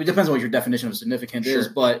 It depends on what your definition of significant is,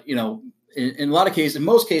 but in a lot of cases, in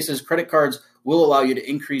most cases, credit cards will allow you to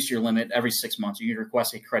increase your limit every 6 months. You can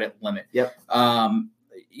request a credit limit. Yep.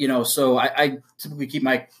 So I typically keep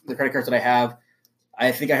the credit cards that I have.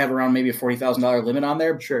 I think I have around maybe a $40,000 limit on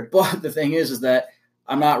there. Sure. But the thing is that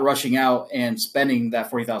I'm not rushing out and spending that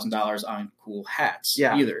 $40,000 on cool hats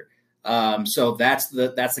either. So that's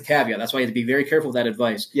the caveat. That's why you have to be very careful with that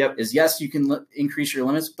advice. Yep. Is yes, you can increase your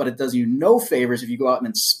limits, but it does you no favors if you go out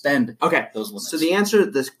and spend those limits. So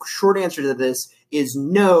the short answer to this is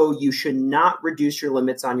no, you should not reduce your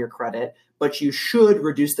limits on your credit, but you should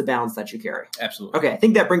reduce the balance that you carry. Absolutely. Okay, I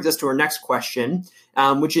think that brings us to our next question,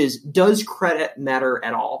 which is, does credit matter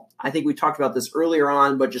at all? I think we talked about this earlier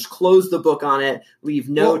on, but just close the book on it, leave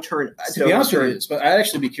no turn. To be honest with you, I'd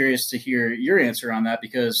actually be curious to hear your answer on that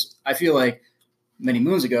because I feel like many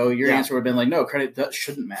moons ago, your answer would have been like, no, credit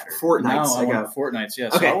shouldn't matter. Fortnights ago. Fortnights, yeah.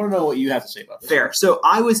 So I want to know what you have to say about this. Fair. So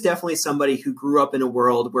I was definitely somebody who grew up in a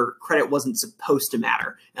world where credit wasn't supposed to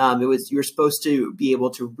matter. You were supposed to be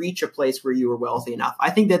able to reach a place where you were wealthy enough.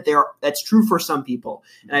 I think that that's true for some people.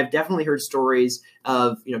 And I've definitely heard stories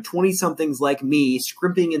of 20-somethings like me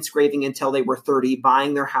scrimping and scraping until they were 30,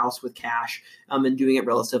 buying their house with cash, and doing it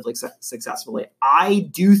relatively successfully. I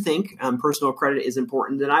do think personal credit is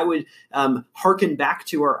important, and I would hearken back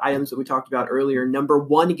to our items that we talked about earlier. Number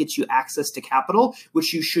one, it gets you access to capital,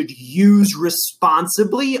 which you should use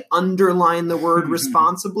responsibly. Underline the word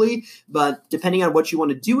responsibly. But depending on what you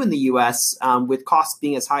want to do in the U.S., with costs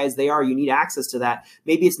being as high as they are, you need access to that.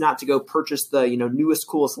 Maybe it's not to go purchase the newest,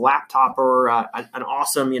 coolest laptop or an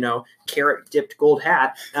awesome carrot dipped gold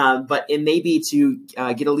hat, but it may be to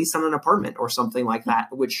get a lease on an apartment or something like that,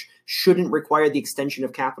 which shouldn't require the extension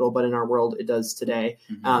of capital, but in our world it does today.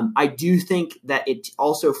 I do think that it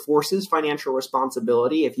also forces financial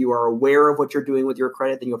responsibility. If you are aware of what you're doing with your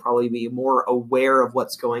credit, then you'll probably be more aware of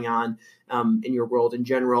what's going on in your world in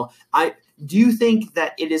general. I do think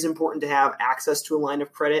that it is important to have access to a line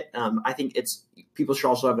of credit. I think people should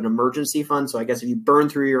also have an emergency fund. So I guess if you burn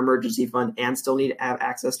through your emergency fund and still need to have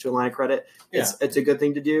access to a line of credit, it's a good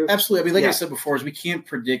thing to do. Absolutely. I mean, like I said before, is we can't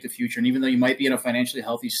predict the future. And even though you might be in a financially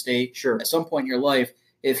healthy state, at some point in your life,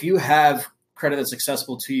 if you have credit that's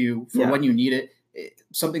accessible to you for when you need it,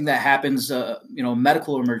 something that happens,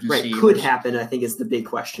 medical emergency. Could happen, I think is the big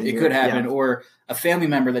question. It could happen. Or a family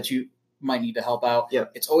member that you might need to help out.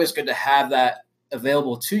 It's always good to have that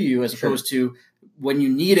available to you as opposed to when you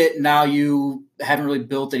need it, now you haven't really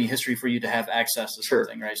built any history for you to have access to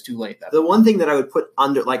something, right? It's too late. The one thing that I would put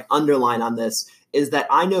underline on this is that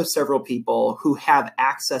I know several people who have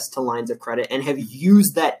access to lines of credit and have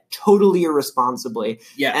used that totally irresponsibly.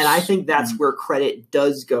 Yes. And I think that's where credit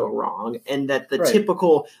does go wrong. And that the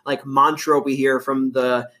typical mantra we hear from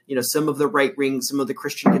some of the right wing, some of the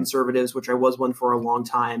Christian conservatives, which I was one for a long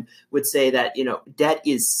time, would say that, debt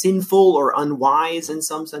is sinful or unwise in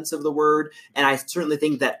some sense of the word. And I certainly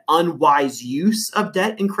think that unwise use of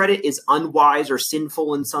debt and credit is unwise or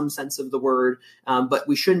sinful in some sense of the word. But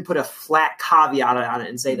we shouldn't put a flat caveat on it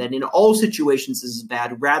and say that in all situations this is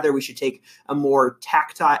bad. Rather, we should take a more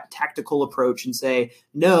tactical approach and say,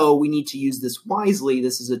 no, we need to use this wisely.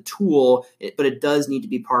 This is a tool, but it does need to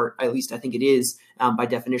be part, at least I think it is, by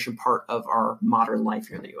definition, part of our modern life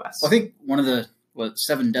here in the U.S. Well, I think one of the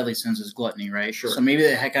 7 deadly sins is gluttony, right? Sure. So maybe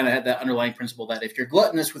they kind of had that underlying principle that if you're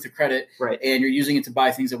gluttonous with your credit and you're using it to buy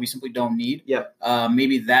things that we simply don't need,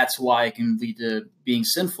 maybe that's why it can lead to being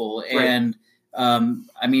sinful. And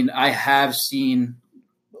I have seen,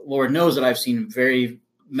 Lord knows that I've seen very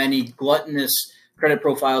many gluttonous credit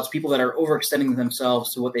profiles, people that are overextending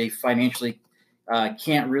themselves to what they financially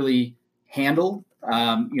can't really handle.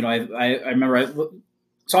 I remember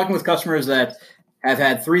talking with customers that have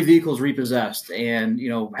had 3 vehicles repossessed and,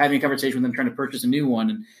 having a conversation with them trying to purchase a new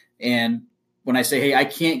one. And when I say, hey, I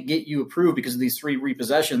can't get you approved because of these 3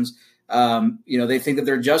 repossessions, they think that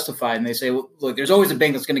they're justified. And they say, well, look, there's always a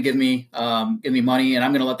bank that's going to give me money and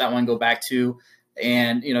I'm going to let that one go back too.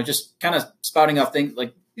 And, just kind of spouting off things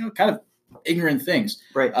like, kind of ignorant things.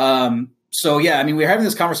 Right. We're having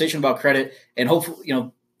this conversation about credit and hopefully,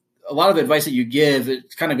 a lot of the advice that you give,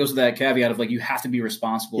 it kind of goes to that caveat of you have to be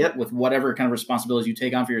responsible with whatever kind of responsibilities you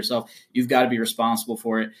take on for yourself. You've got to be responsible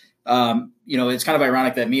for it. It's kind of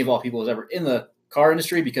ironic that me of all people was ever in the car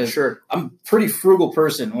industry because I'm a pretty frugal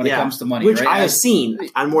person when it comes to money. Which I have seen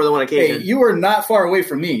on more than one occasion. Hey, you are not far away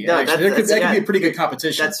from me. No, that could be a pretty good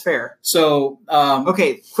competition. That's fair. So,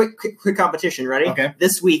 okay, quick competition. Ready? Okay.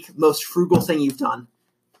 This week, most frugal thing you've done.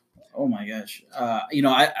 Oh my gosh.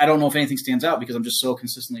 I don't know if anything stands out because I'm just so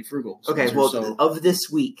consistently frugal. Of this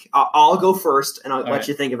week, I'll go first and I'll let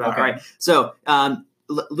you think about it. All right. So,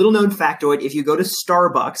 little known factoid, if you go to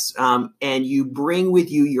Starbucks and you bring with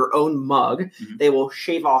you your own mug, they will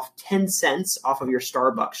shave off 10 cents off of your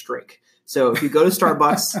Starbucks drink. So if you go to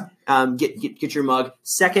Starbucks, get your mug.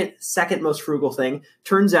 Second most frugal thing.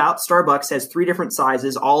 Turns out Starbucks has 3 different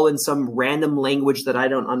sizes, all in some random language that I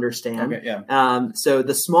don't understand. Okay, yeah. So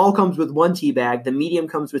the small comes with 1 tea bag, the medium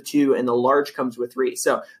comes with 2, and the large comes with 3.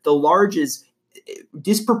 So the large is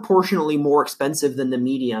disproportionately more expensive than the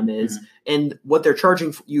medium is. and what they're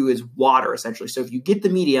charging you is water, essentially. So if you get the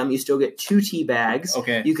medium, you still get 2 tea bags.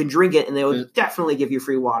 Okay. You can drink it, and they will definitely give you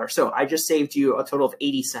free water. So I just saved you a total of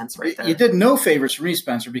 80 cents right there. You did no favors for me,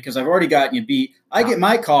 Spencer, because I've already gotten you beat. I get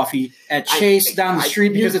my coffee at Chase down the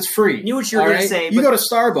street because it's free. Knew what you were going to say. You go to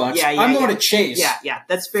Starbucks. I'm going to Chase. Yeah,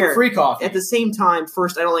 that's fair. For free coffee. At the same time,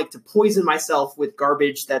 first, I don't like to poison myself with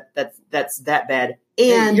garbage that's that bad.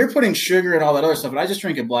 And you're putting sugar and all that other stuff, but I just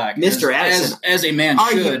drink it black. Mr. Addison. As a man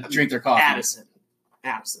should drink their coffee. Addison.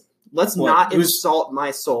 Let's not insult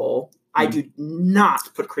my soul. I do not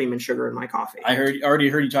put cream and sugar in my coffee. I already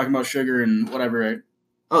heard you talking about sugar and whatever.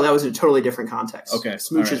 Oh, that was a totally different context. Okay.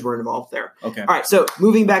 Smooches were involved there. Okay. All right. So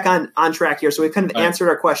moving back on track here. So we've kind of answered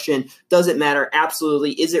our question. Does it matter?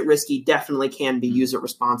 Absolutely. Is it risky? Definitely can be. Use it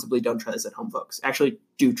responsibly. Don't try this at home, folks. Actually,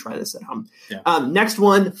 do try this at home. Yeah. Next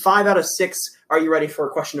one, 5 out of 6. Are you ready for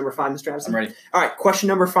question number 5, Mr. Addison? I'm ready. All right. Question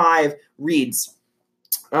number 5 reads,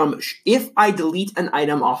 if I delete an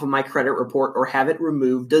item off of my credit report or have it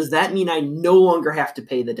removed, does that mean I no longer have to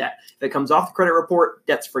pay the debt? If it comes off the credit report,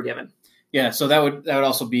 debt's forgiven. Yeah, so that would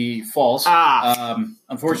also be false.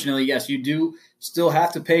 Unfortunately, yes, you do still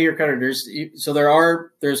have to pay your creditors. So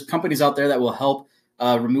there's companies out there that will help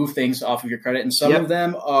remove things off of your credit, and some of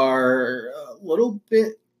them are a little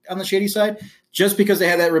bit on the shady side. Just because they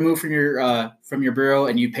have that removed from your bureau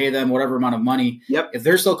and you pay them whatever amount of money, if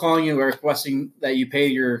they're still calling you or requesting that you pay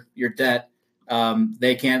your debt,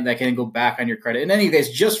 that can go back on your credit. In any case,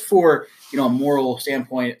 just for a moral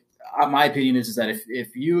standpoint, my opinion is that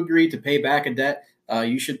if you agree to pay back a debt,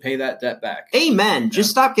 you should pay that debt back. Amen. Just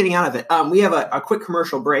stop getting out of it. We have a quick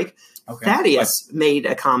commercial break. Okay. Thaddeus made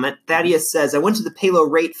a comment. Thaddeus says, I went to the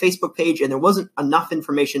Payload Rate Facebook page and there wasn't enough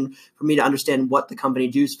information for me to understand what the company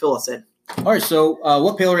does. Fill us in. All right. So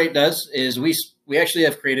what Payload Rate does is we actually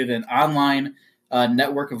have created an online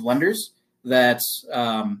network of lenders that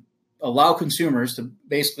allow consumers to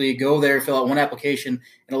basically go there, fill out one application,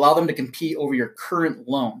 and allow them to compete over your current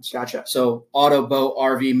loans. Gotcha. So auto, boat,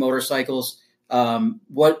 RV, motorcycles.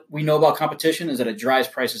 What we know about competition is that it drives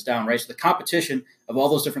prices down, right? So the competition of all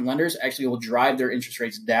those different lenders actually will drive their interest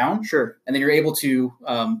rates down. Sure. And then you're able to,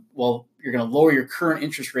 you're going to lower your current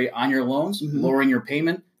interest rate on your loans, lowering your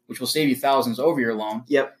payment, which will save you thousands over your loan.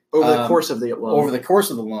 Yep. Over the course of the loan. Over the course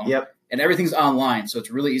of the loan. Yep. And everything's online, so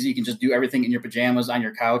it's really easy. You can just do everything in your pajamas on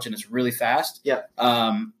your couch, and it's really fast. Yep.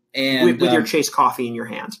 And with your Chase coffee in your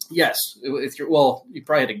hand. Yes. If you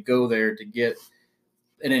probably had to go there to get.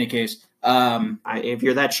 In any case, if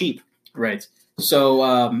you're that cheap, right? So,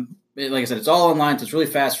 like I said, it's all online, so it's really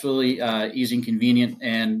fast, really easy and convenient,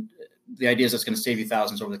 and the idea is it's going to save you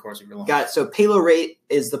thousands over the course of your loan. Got it. So Payload Rate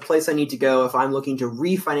is the place I need to go if I'm looking to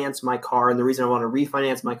refinance my car. And the reason I want to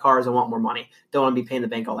refinance my car is I want more money. Don't want to be paying the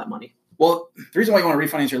bank all that money. Well, the reason why you want to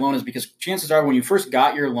refinance your loan is because chances are when you first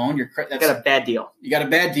got your loan, you got a bad deal. You got a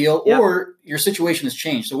bad deal, or your situation has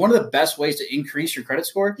changed. So one of the best ways to increase your credit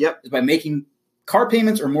score is by making car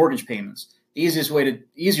payments or mortgage payments. The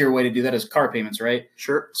easier way to do that is car payments, right?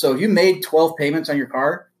 Sure. So if you made 12 payments on your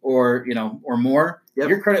car or more,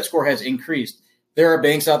 your credit score has increased. There are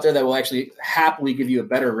banks out there that will actually happily give you a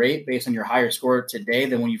better rate based on your higher score today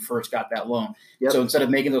than when you first got that loan. Yep. So instead of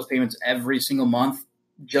making those payments every single month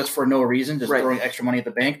just for no reason, just throwing extra money at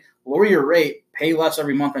the bank, lower your rate, pay less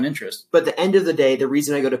every month on interest. But at the end of the day, the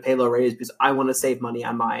reason I go to Payload Rate is because I want to save money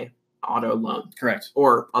on my auto loan. Correct.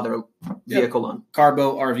 Or other vehicle loan. Car,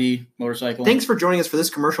 boat, RV, motorcycle. Thanks for joining us for this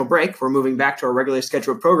commercial break. We're moving back to our regularly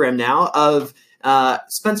scheduled program now of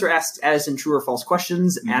Spencer asks Addison true or false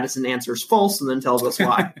questions. Addison answers false and then tells us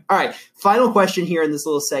why. All right. Final question here in this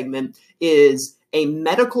little segment is a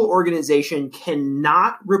medical organization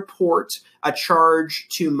cannot report a charge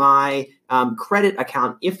to my credit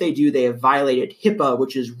account. If they do, they have violated HIPAA,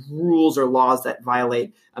 which is rules or laws that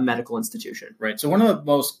violate a medical institution. Right. So one of the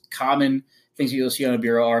most common things you'll see on a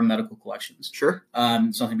bureau are medical collections. Sure.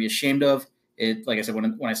 Something to be ashamed of. It, like I said,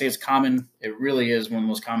 when I say it's common, it really is one of the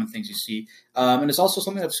most common things you see. And it's also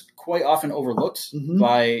something that's quite often overlooked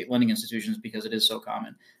by lending institutions because it is so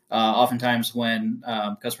common. Oftentimes when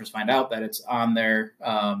customers find out that it's on their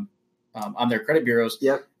credit bureaus,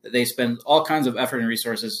 they spend all kinds of effort and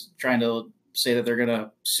resources trying to say that they're going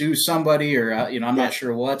to sue somebody or, I'm not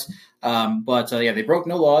sure what. But they broke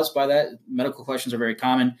no laws by that. Medical collections are very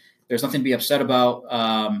common. There's nothing to be upset about.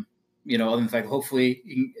 Other than the fact,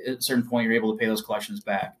 hopefully at a certain point you're able to pay those collections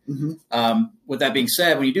back. With that being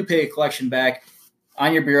said, when you do pay a collection back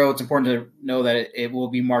on your bureau, it's important to know that it will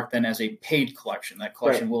be marked then as a paid collection. That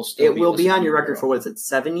collection will still be on your record for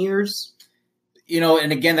 7 years?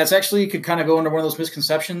 And again, that's actually could kind of go into one of those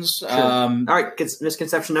misconceptions. Sure. All right,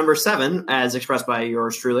 misconception number 7, as expressed by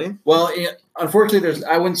yours truly. Well, unfortunately,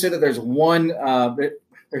 I wouldn't say that there's one.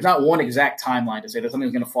 There's not one exact timeline to say that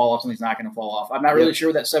something's going to fall off, something's not going to fall off. I'm not really sure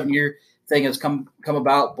what that 7-year thing has come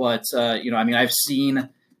about, but I've seen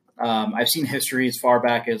history as far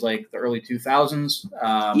back as like the early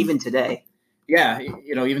 2000s, even today. Yeah,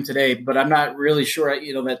 even today, but I'm not really sure.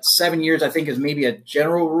 That 7 years I think is maybe a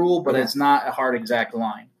general rule, but it's not a hard exact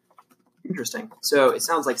line. Interesting. So it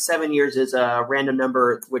sounds like 7 years is a random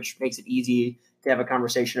number, which makes it easy to have a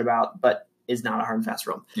conversation about, but is not a hard and fast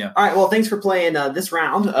rule. Yeah. All right. Well, thanks for playing this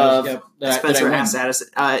round of Spencer Ask Addison.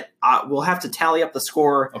 We'll have to tally up the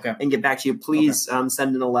score and get back to you. Please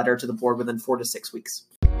send in a letter to the board within 4 to 6 weeks.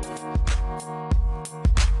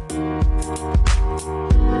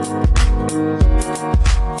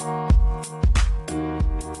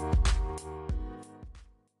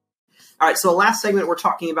 All right, so the last segment we're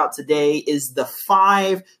talking about today is the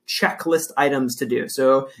 5 checklist items to do.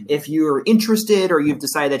 So if you're interested or you've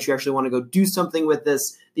decided that you actually want to go do something with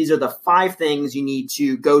this, these are the 5 things you need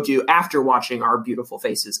to go do after watching our beautiful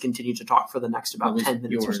faces continue to talk for the next about 10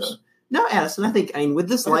 minutes or so. No, Addison, I think, with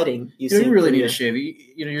this lighting, you really need a shave.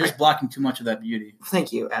 You're just blocking too much of that beauty.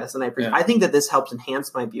 Thank you, Addison. I appreciate it. I think that this helps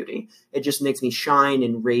enhance my beauty. It just makes me shine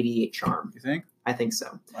and radiate charm. You think? I think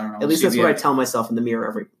so. I don't know. At least that's what I tell myself in the mirror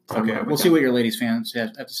every time. Okay, we'll see what your ladies fans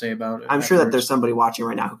have to say about it. I'm sure that there's somebody watching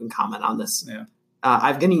right now who can comment on this. Yeah.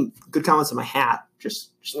 I'm getting good comments on my hat.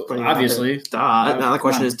 Just obviously. Duh. Now the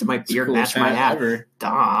question is, do my beard match my hat?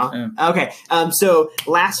 Duh. Yeah. Okay. So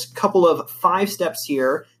last couple of 5 steps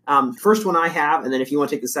here. First one I have, and then if you want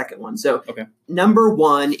to take the second one. So number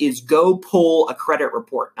 1 is go pull a credit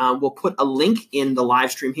report. We'll put a link in the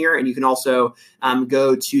live stream here, and you can also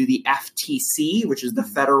go to the FTC, which is the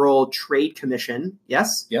Federal Trade Commission.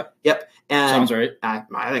 Yes? Yep. And sounds right. I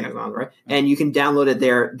think that sounds right. And you can download it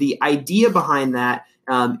there. The idea behind that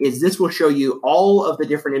is this will show you all of the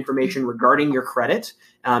different information regarding your credit.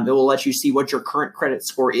 It will let you see what your current credit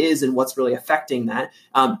score is and what's really affecting that.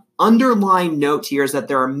 Underlying note here is that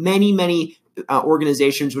there are many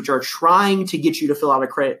organizations which are trying to get you to fill out a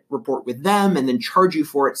credit report with them and then charge you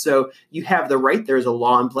for it. So you have the right. There's a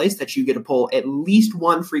law in place that you get to pull at least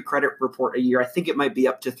 1 free credit report a year. I think it might be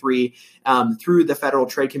up to 3 through the Federal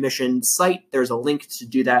Trade Commission site. There's a link to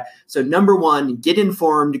do that. So number 1, get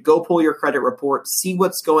informed, go pull your credit report, see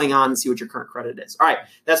what's going on, and see what your current credit is. All right,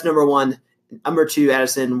 that's number 1. Number 2,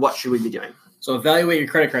 Addison, what should we be doing? So evaluate your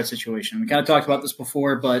credit card situation. We kind of talked about this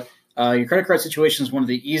before, but your credit card situation is one of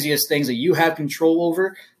the easiest things that you have control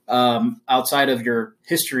over outside of your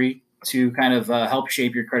history to kind of help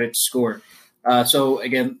shape your credit score. So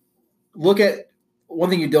again, look at one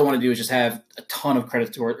thing you don't want to do is just have a ton of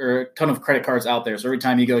credit cards out there. So every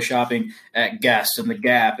time you go shopping at Guess and the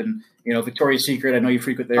Gap and Victoria's Secret, I know you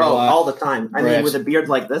frequent there a lot. All the time. I mean, with a beard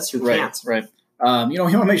like this, who can't? Right. You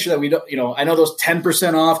want to make sure that we don't. I know those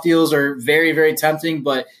 10% off deals are very, very tempting,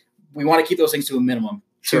 but we want to keep those things to a minimum.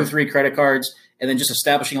 2, 3 credit cards, and then just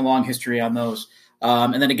establishing a long history on those.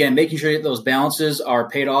 And then again, making sure that those balances are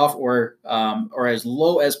paid off or as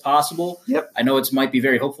low as possible. Yep. I know it might be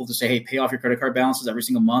very hopeful to say, hey, pay off your credit card balances every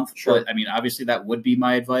single month. Sure. But I mean, obviously that would be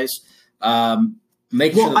my advice. I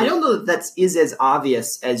don't know that is as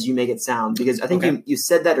obvious as you make it sound, because I think you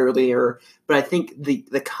said that earlier, but I think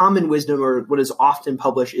the common wisdom, or what is often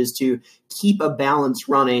published, is to keep a balance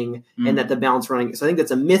running and that the balance running. So I think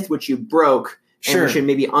that's a myth which you broke. Sure. And we should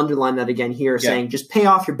maybe underline that again here, saying just pay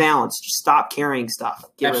off your balance. Just stop carrying stuff.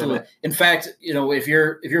 Absolutely. In fact, if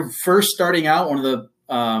you're first starting out, one of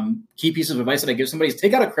the key pieces of advice that I give somebody is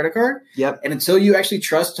take out a credit card. Yep. And until you actually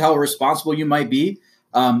trust how responsible you might be,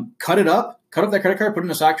 cut it up. Cut up that credit card, put it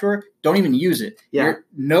in a sock drawer. Don't even use it. Yeah.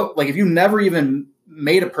 If you never even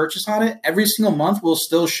made a purchase on it, every single month will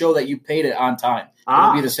still show that you paid it on time.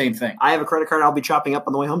 It'll be the same thing. I have a credit card I'll be chopping up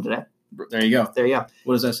on the way home today. There you go.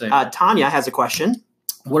 What does that say? Tanya has a question.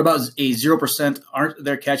 What about a 0%? Aren't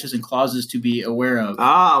there catches and clauses to be aware of?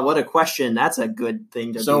 What a question. That's a good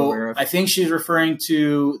thing to be aware of. I think she's referring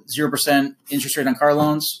to 0% interest rate on car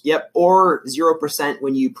loans. Yep. Or 0%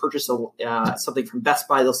 when you purchase something from Best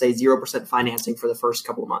Buy, they'll say 0% financing for the first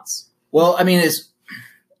couple of months. Well, I mean, there's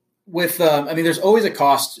always a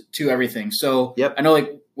cost to everything. So I know,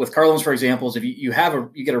 like with car loans, for example, if you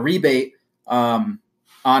get a rebate on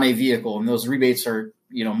a vehicle, and those rebates are,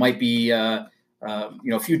 might be a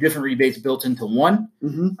few different rebates built into one.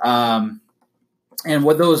 Mm-hmm. And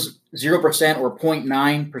what those 0% or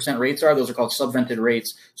 0.9% rates are, those are called subvented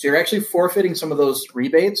rates. So you're actually forfeiting some of those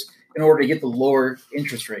rebates in order to get the lower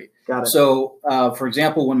interest rate. Got it. So, for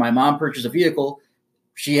example, when my mom purchased a vehicle,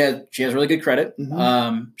 she has really good credit.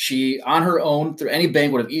 She on her own through any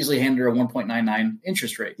bank would have easily handed her a 1.99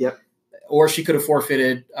 interest rate. Yep. Or she could have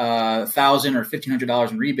forfeited $1,000 or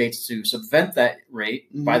 $1,500 in rebates to subvent that rate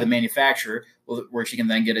by the manufacturer, where she can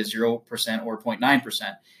then get a 0% or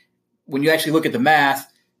 0.9%. When you actually look at the math,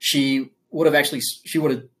 she would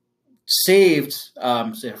have saved.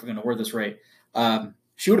 If we're going to word this right,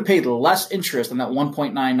 she would have paid less interest on that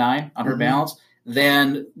 1.99 on her balance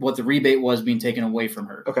than what the rebate was being taken away from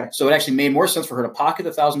her. Okay. So it actually made more sense for her to pocket the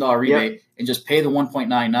 $1,000 rebate and just pay the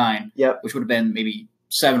 1.99, which would have been maybe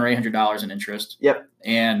 $700 or $800 in interest. Yep.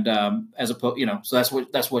 And as opposed, so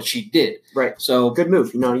that's what she did. Right. So good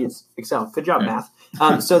move. You excel. Good job, math.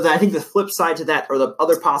 So I think the flip side to that, or the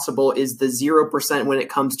other possible, is the 0% when it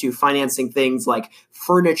comes to financing things like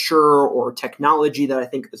furniture or technology that I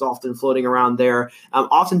think is often floating around there.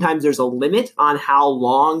 Oftentimes there's a limit on how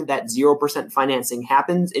long that 0% financing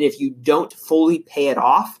happens, and if you don't fully pay it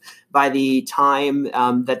off by the time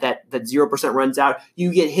that 0% runs out,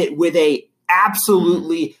 you get hit with a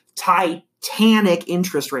absolutely titanic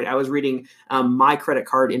interest rate. I was reading my credit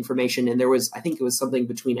card information, and I think it was something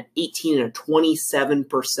between an 18 and a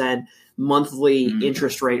 27% monthly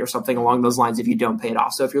interest rate or something along those lines if you don't pay it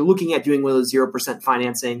off. So if you're looking at doing one of those 0%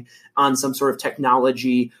 financing on some sort of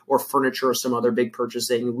technology or furniture or some other big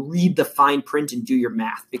purchasing, read the fine print and do your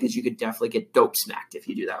math, because you could definitely get dope smacked if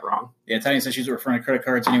you do that wrong. Yeah, Tanya said she's referring to credit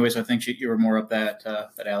cards anyway, so I think you were more up that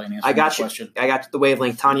alley and answering the question. I got the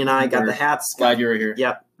wavelength. Tanya and I got the hats. Glad you were here.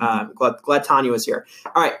 Yep. Glad Tanya was here.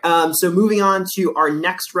 All right. So moving on to our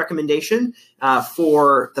next recommendation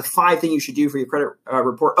for the 5 things you should do for your credit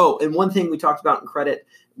report. Oh, and one thing we talked about in credit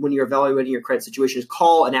when you're evaluating your credit situation is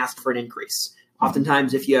call and ask for an increase.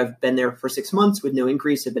 Oftentimes, if you have been there for 6 months with no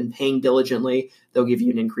increase, have been paying diligently, they'll give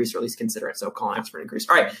you an increase or at least consider it. So call and ask for an increase.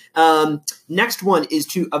 All right. Next one is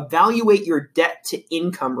to evaluate your debt to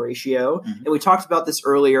income ratio. And we talked about this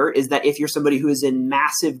earlier, is that if you're somebody who is in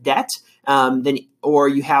massive debt, or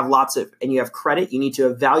you have and you have credit, you need to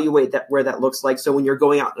evaluate where that looks like. So when you're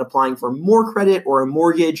going out and applying for more credit or a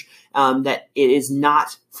mortgage, that it is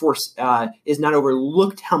not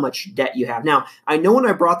overlooked how much debt you have. Now, I know when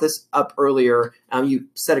I brought this up earlier, you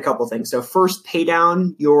said a couple things. So first, pay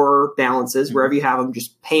down your balances wherever you have them.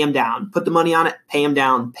 Just pay them down. Put the money on it. Pay them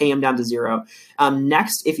down to zero.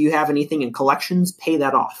 Next, if you have anything in collections, pay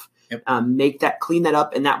that off. Yep. Clean that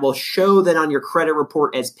up, and that will show then on your credit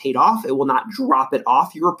report as paid off. It will not drop it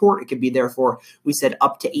off your report. It could be there for, we said,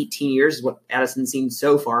 up to 18 years is what Addison seen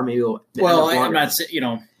so far. Maybe I'm not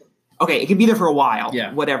saying, Okay, it can be there for a while.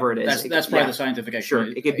 Yeah, whatever it is. That's probably the scientific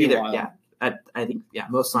explanation. Sure, it could be there. Yeah, I think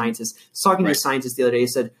most scientists. I was talking to a scientist the other day. He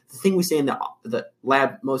said the thing we say in the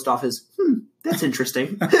lab most often is, that's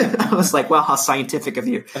interesting. I was like, well, how scientific of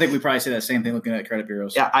you. I think we probably say that same thing looking at credit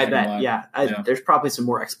bureaus. Yeah, I bet. Yeah. There's probably some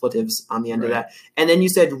more expletives on the end of that. And then you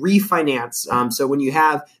said refinance. So when you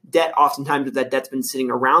have debt, oftentimes that debt's been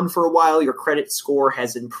sitting around for a while, your credit score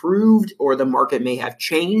has improved or the market may have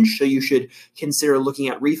changed. So you should consider looking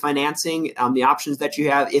at refinancing. The options that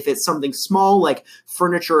you have, if it's something small like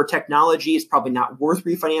furniture or technology, it's probably not worth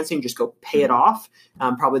refinancing. Just go pay it off.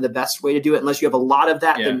 Probably the best way to do it. Unless you have a lot of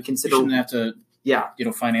that, then consider. You shouldn't have to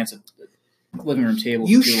finance a living room table.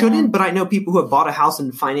 You shouldn't, but I know people who have bought a house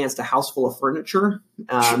and financed a house full of furniture,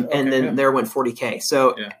 there went $40,000.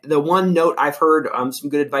 So the one note I've heard, some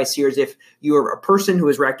good advice here is if you are a person who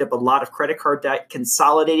has racked up a lot of credit card debt,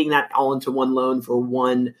 consolidating that all into one loan for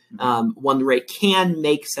one rate can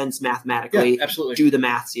make sense mathematically. Yeah, absolutely. Do the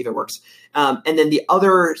math, see if it works. And then the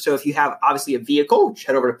other, so if you have obviously a vehicle,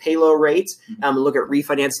 head over to pay low rates and look at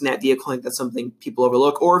refinancing that vehicle. I think that's something people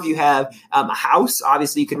overlook. Or if you have a house,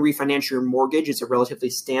 obviously you can refinance your mortgage. It's a relatively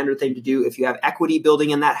standard thing to do. If you have equity building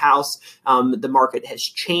in that house, the market has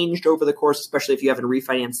changed over the course, especially if you haven't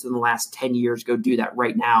refinanced in the last 10 years, go do that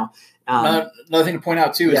right now. Another thing to point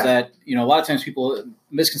out too is that, a lot of times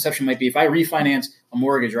misconception might be if I refinance a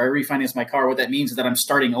mortgage or I refinance my car, what that means is that I'm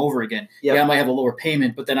starting over again. Yep. Yeah, I might have a lower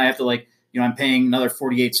payment, but then I have to I'm paying another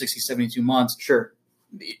 48, 60, 72 months. Sure.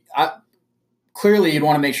 Clearly, you'd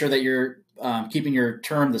want to make sure that you're keeping your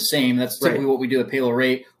term the same. That's typically what we do at pay low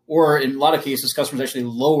rate. Or in a lot of cases, customers actually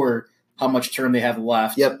lower how much term they have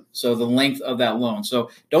left. Yep. So the length of that loan.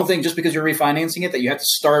 So don't think just because you're refinancing it that you have to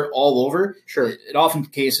start all over. Sure. In often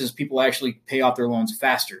cases, people actually pay off their loans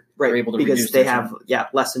faster. Right. They're able to because reduce they have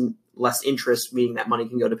less interest, meaning that money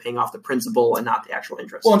can go to paying off the principal and not the actual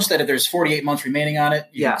interest. Well, instead, if there's 48 months remaining on it,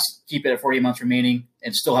 you can keep it at 48 months remaining,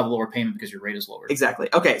 and still have a lower payment because your rate is lower. Exactly.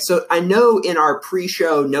 Okay. So I know in our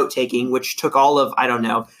pre-show note taking, which took all of, I don't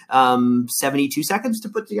know, 72 seconds to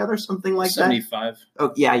put together, something like 75. that.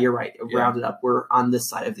 Oh, yeah, you're right. Rounded up. We're on this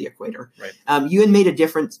side of the equator. Right. You had made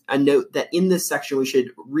a note that in this section, we should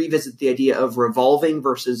revisit the idea of revolving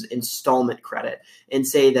versus installment credit and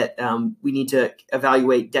say that we need to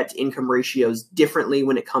evaluate debt to income ratios differently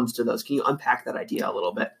when it comes to those. Can you unpack that idea a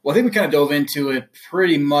little bit? Well, I think we kind of dove into it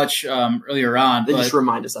pretty much earlier on. Then just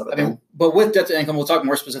remind us of it. But with debt to income, we'll talk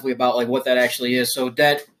more specifically about like what that actually is. So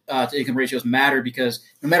debt to income ratios matter because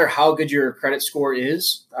no matter how good your credit score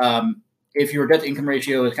is, if your debt to income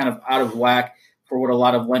ratio is kind of out of whack for what a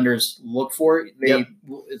lot of lenders look for,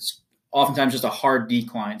 it's oftentimes just a hard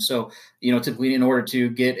decline. So, typically in order to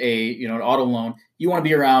get an auto loan, you want to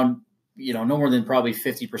be around, no more than probably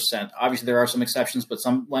 50%. Obviously there are some exceptions, but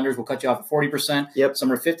some lenders will cut you off at 40%. Yep.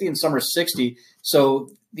 Some are 50 and some are 60. So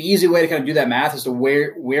the easy way to kind of do that math is to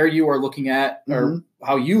where you are looking at or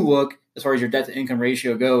how you look as far as your debt to income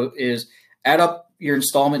ratio go is add up your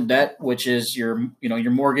installment debt, which is your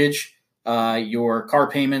mortgage, your car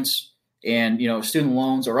payments, and student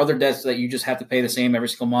loans or other debts that you just have to pay the same every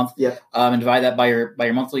single month. Yep. And divide that by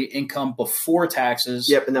your monthly income before taxes.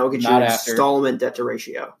 Yep, and that will get you an installment debt to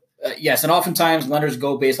ratio. Yes, and oftentimes lenders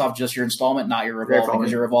go based off just your installment, not your revolving,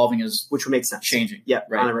 because your revolving is which would make sense changing. Yeah,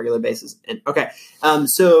 right. On a regular basis. And okay,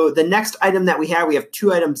 so the next item that we have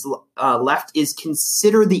 2 items left is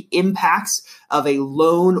consider the impacts of a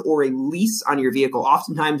loan or a lease on your vehicle.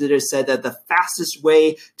 Oftentimes it is said that the fastest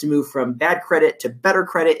way to move from bad credit to better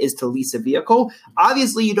credit is to lease a vehicle.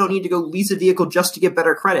 Obviously, you don't need to go lease a vehicle just to get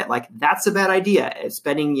better credit. Like that's a bad idea.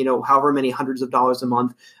 Spending, however many hundreds of dollars a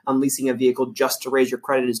month on leasing a vehicle just to raise your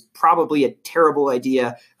credit is probably a terrible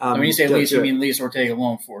idea. When you say lease, you mean lease or take a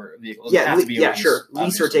loan for a vehicle. Yeah, sure.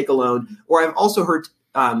 Lease or take a loan. Or I've also heard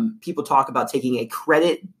people talk about taking a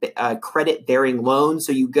credit bearing loan.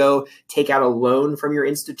 So you go take out a loan from your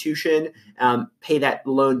institution, pay that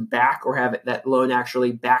loan back, or have that loan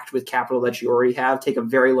actually backed with capital that you already have, take a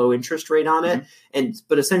very low interest rate on it.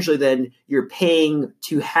 But essentially then you're paying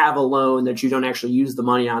to have a loan that you don't actually use the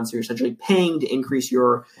money on. So you're essentially paying to increase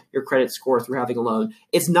your credit score through having a loan.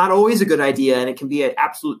 It's not always a good idea, and it can be an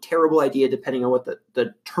absolute terrible idea depending on what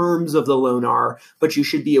the terms of the loan are, but you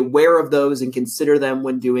should be aware of those and consider them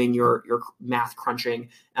when doing your math crunching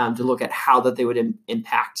to look at how that they would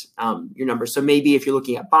impact your numbers. So maybe if you're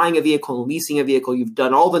looking at buying a vehicle and leasing a vehicle, you've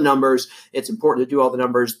done all the numbers. It's important to do all the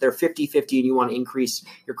numbers. They're 50-50 and you want to increase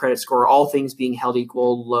your credit score. All things being held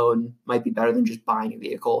equal, loan might be better than just buying a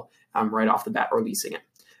vehicle right off the bat or leasing it.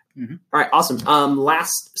 All right, awesome.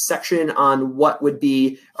 Last section on what would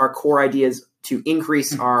be our core ideas to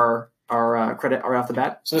increase our credit right off the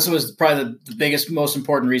bat. So this was probably the biggest, most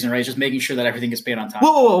important reason, right? Is just making sure that everything gets paid on time.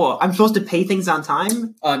 Whoa. I'm supposed to pay things on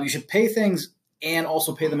time? You should pay things and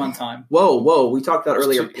also pay them on time. Whoa. We talked about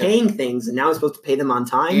earlier paying things, and now I'm supposed to pay them on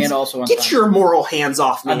time? And also on time. Get your moral hands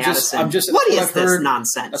off me, Addison. What is this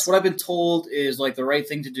nonsense? That's what I've been told is like the right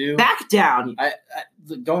thing to do. Back down. I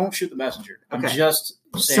don't shoot the messenger. Okay. I'm just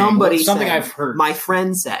saying something I've heard. My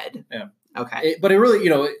friend said. Yeah. Okay. But it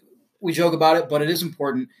really, we joke about it, but it is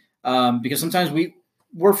important because sometimes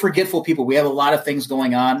we're forgetful people. We have a lot of things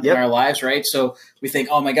going on in our lives, right? So we think,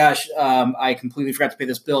 oh my gosh, I completely forgot to pay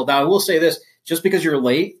this bill. Now I will say this: just because you're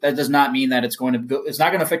late, that does not mean that it's going to go. It's not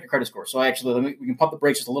going to affect your credit score. So actually, we can pump the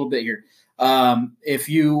brakes just a little bit here. If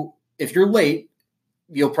you're late,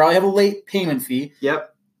 you'll probably have a late payment fee. Yep.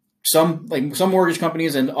 Some mortgage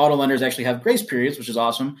companies and auto lenders actually have grace periods, which is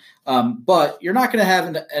awesome. But you're not going to have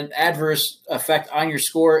an adverse effect on your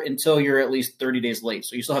score until you're at least 30 days late.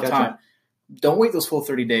 So you still have time. Don't wait those full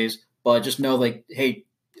 30 days, but just know hey,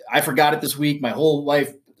 I forgot it this week. My whole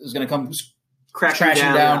life is going to come crashing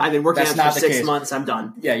down. I've been working on it for 6 months. I'm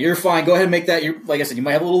done. Yeah, you're fine. Go ahead and make that. Like I said, you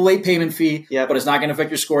might have a little late payment fee, but it's not going to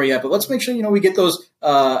affect your score yet. But let's make sure, we get those.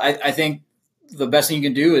 I think the best thing you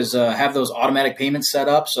can do is have those automatic payments set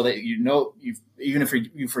up so that even if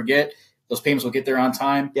you forget, those payments will get there on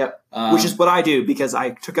time. Yep. Which is what I do because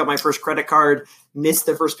I took out my first credit card, missed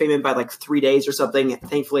the first payment by 3 days or something.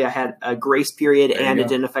 Thankfully, I had a grace period and it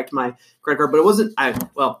didn't affect my credit card. But it wasn't. I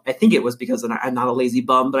think it was because I'm not a lazy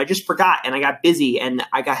bum, but I just forgot and I got busy and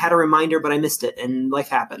I had a reminder, but I missed it, and life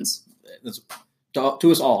happens. That's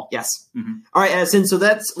to us all. Yes. All right, Addison. So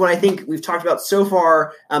that's what I think we've talked about so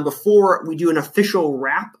far. Before we do an official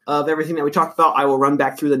wrap of everything that we talked about, I will run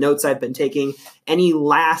back through the notes I've been taking. Any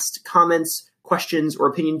last comments, questions, or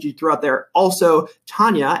opinions you threw out there? Also,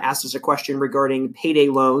 Tanya asked us a question regarding payday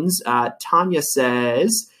loans. Tanya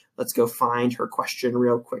says, Let's go find her question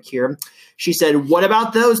real quick here. She said, what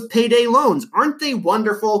about those payday loans? Aren't they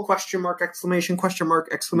wonderful? Question mark, exclamation, question mark,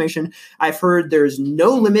 exclamation. I've heard there's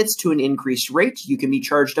no limits to an increased rate. You can be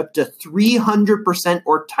charged up to 300%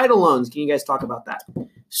 or title loans. Can you guys talk about that?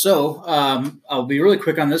 So I'll be really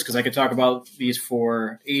quick on this because I could talk about these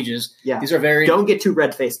for ages. Yeah. These are very... Don't get too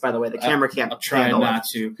red-faced, by the way. The camera can't. I'll try not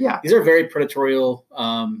to. Yeah. These are very predatory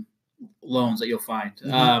loans that you'll find.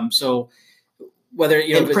 Mm-hmm. So whether...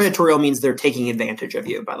 And predatory means they're taking advantage of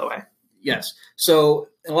you, by the way. Yes. So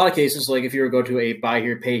in a lot of cases, like if you were to go to a buy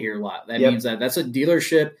here, pay here lot, that means that that's a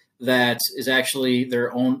dealership that is actually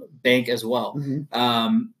their own bank as well.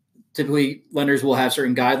 Mm-hmm. Typically, lenders will have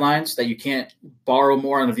certain guidelines that you can't borrow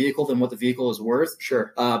more on a vehicle than what the vehicle is worth.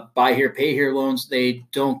 Sure. Buy here, pay here loans, they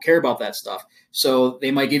don't care about that stuff. So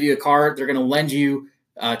they might give you a car. They're going to lend you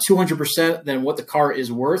 200% than what the car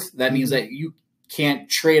is worth. That means that you can't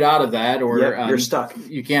trade out of that, or you're stuck.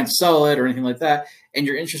 You can't sell it or anything like that. And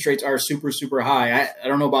your interest rates are super, super high. I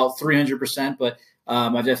don't know about 300%, but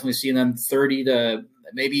I've definitely seen them 30 to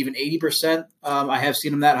maybe even 80%. I have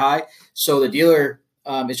seen them that high. So the dealer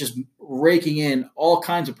is just raking in all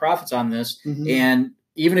kinds of profits on this. Mm-hmm. And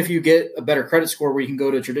even if you get a better credit score where you can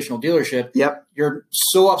go to a traditional dealership, you're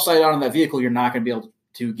so upside down on that vehicle, you're not going to be able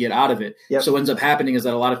to get out of it. So what ends up happening is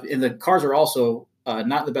that and the cars are also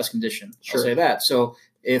not in the best condition. Sure. I'll say that. So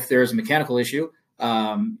if there's a mechanical issue,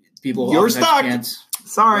 people you're stuck.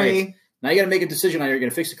 Sorry. Right. Now you got to make a decision on you're going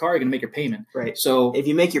to fix the car, you're going to make your payment. Right. So if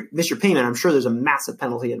you miss your payment, I'm sure there's a massive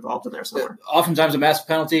penalty involved in there somewhere. Oftentimes a massive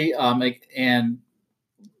penalty, and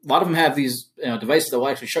a lot of them have these devices that will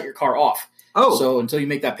actually shut your car off. Oh. So until you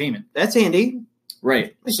make that payment. That's handy.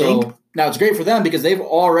 Right. So now it's great for them because they've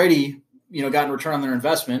already, gotten return on their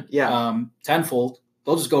investment. Yeah. Tenfold.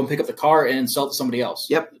 They'll just go and pick up the car and sell it to somebody else.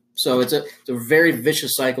 Yep. So it's a very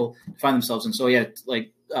vicious cycle to find themselves in. So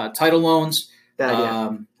like title loans. Bad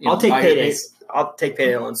idea. I'll take paydays. I'll take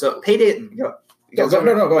payday loans. So payday.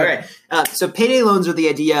 Go ahead. So payday loans are the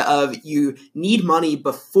idea of you need money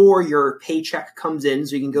before your paycheck comes in.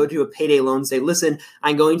 So you can go to a payday loan and say, listen,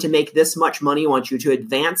 I'm going to make this much money. I want you to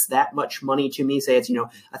advance that much money to me. Say it's,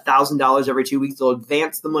 $1,000 every 2 weeks. They'll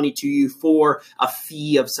advance the money to you for a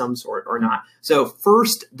fee of some sort or not. So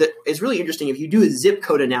first, it's really interesting. If you do a zip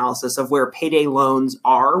code analysis of where payday loans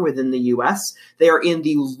are within the U.S., they are in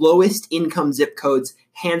the lowest income zip codes,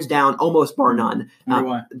 hands down, almost bar none.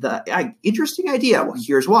 Why? Interesting idea. Well,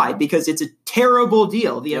 here's why. Because it's a terrible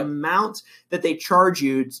deal. The amount that they charge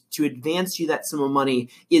you to advance you that sum of money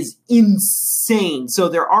is insane. So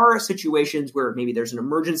there are situations where maybe there's an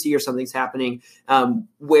emergency or something's happening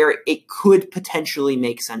where it could potentially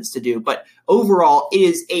make sense to do. But overall, it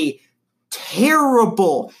is a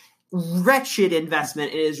terrible, wretched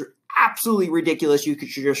investment. It is absolutely ridiculous. You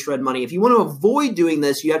should just shred money. If you want to avoid doing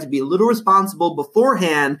this, you have to be a little responsible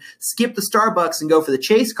beforehand, skip the Starbucks and go for the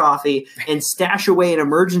Chase coffee and stash away an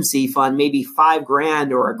emergency fund, maybe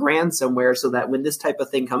 $5,000 or $1,000 somewhere, so that when this type of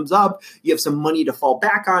thing comes up, you have some money to fall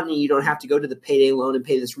back on and you don't have to go to the payday loan and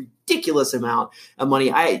pay this ridiculous amount of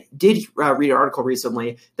money. I did read an article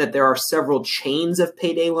recently that there are several chains of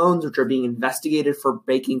payday loans which are being investigated for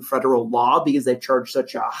breaking federal law because they charge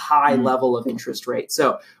such a high level of interest rate.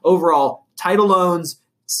 So overall, title loans,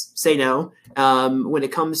 say no. When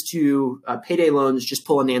it comes to payday loans, just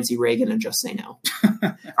pull a Nancy Reagan and just say no.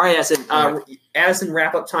 All right, Addison,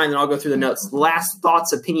 wrap up time, and I'll go through the notes. Last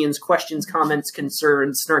thoughts, opinions, questions, comments,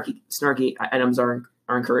 concerns, snarky items are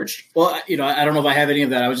encouraged. Well, I don't know if I have any of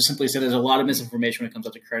that. I would just simply say there's a lot of misinformation when it comes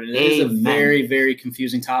up to credit. It is a very, very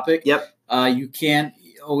confusing topic. Yep. You can't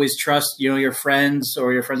always trust, your friends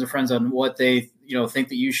or your friends of friends on what they, think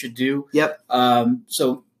that you should do. Yep.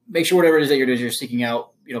 So make sure whatever it is that you're doing, you're seeking out,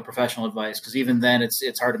 professional advice, because even then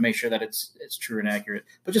it's hard to make sure that it's true and accurate.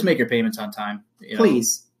 But just make your payments on time,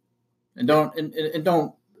 please, and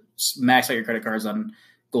don't max out your credit cards on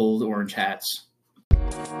gold orange hats.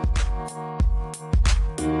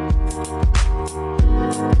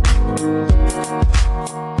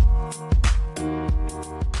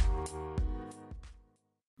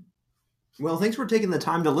 Well, thanks for taking the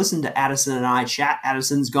time to listen to Addison and I chat.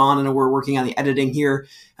 Addison's gone and we're working on the editing here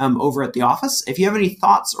over at the office. If you have any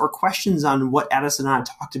thoughts or questions on what Addison and I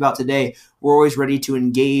talked about today, we're always ready to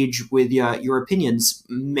engage with your opinions.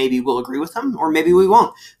 Maybe we'll agree with them or maybe we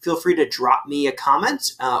won't. Feel free to drop me a comment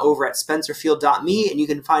over at spencerfield.me, and you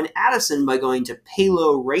can find Addison by going to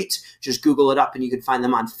Paylow Rate. Just Google it up and you can find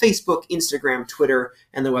them on Facebook, Instagram, Twitter,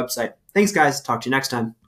 and the website. Thanks, guys. Talk to you next time.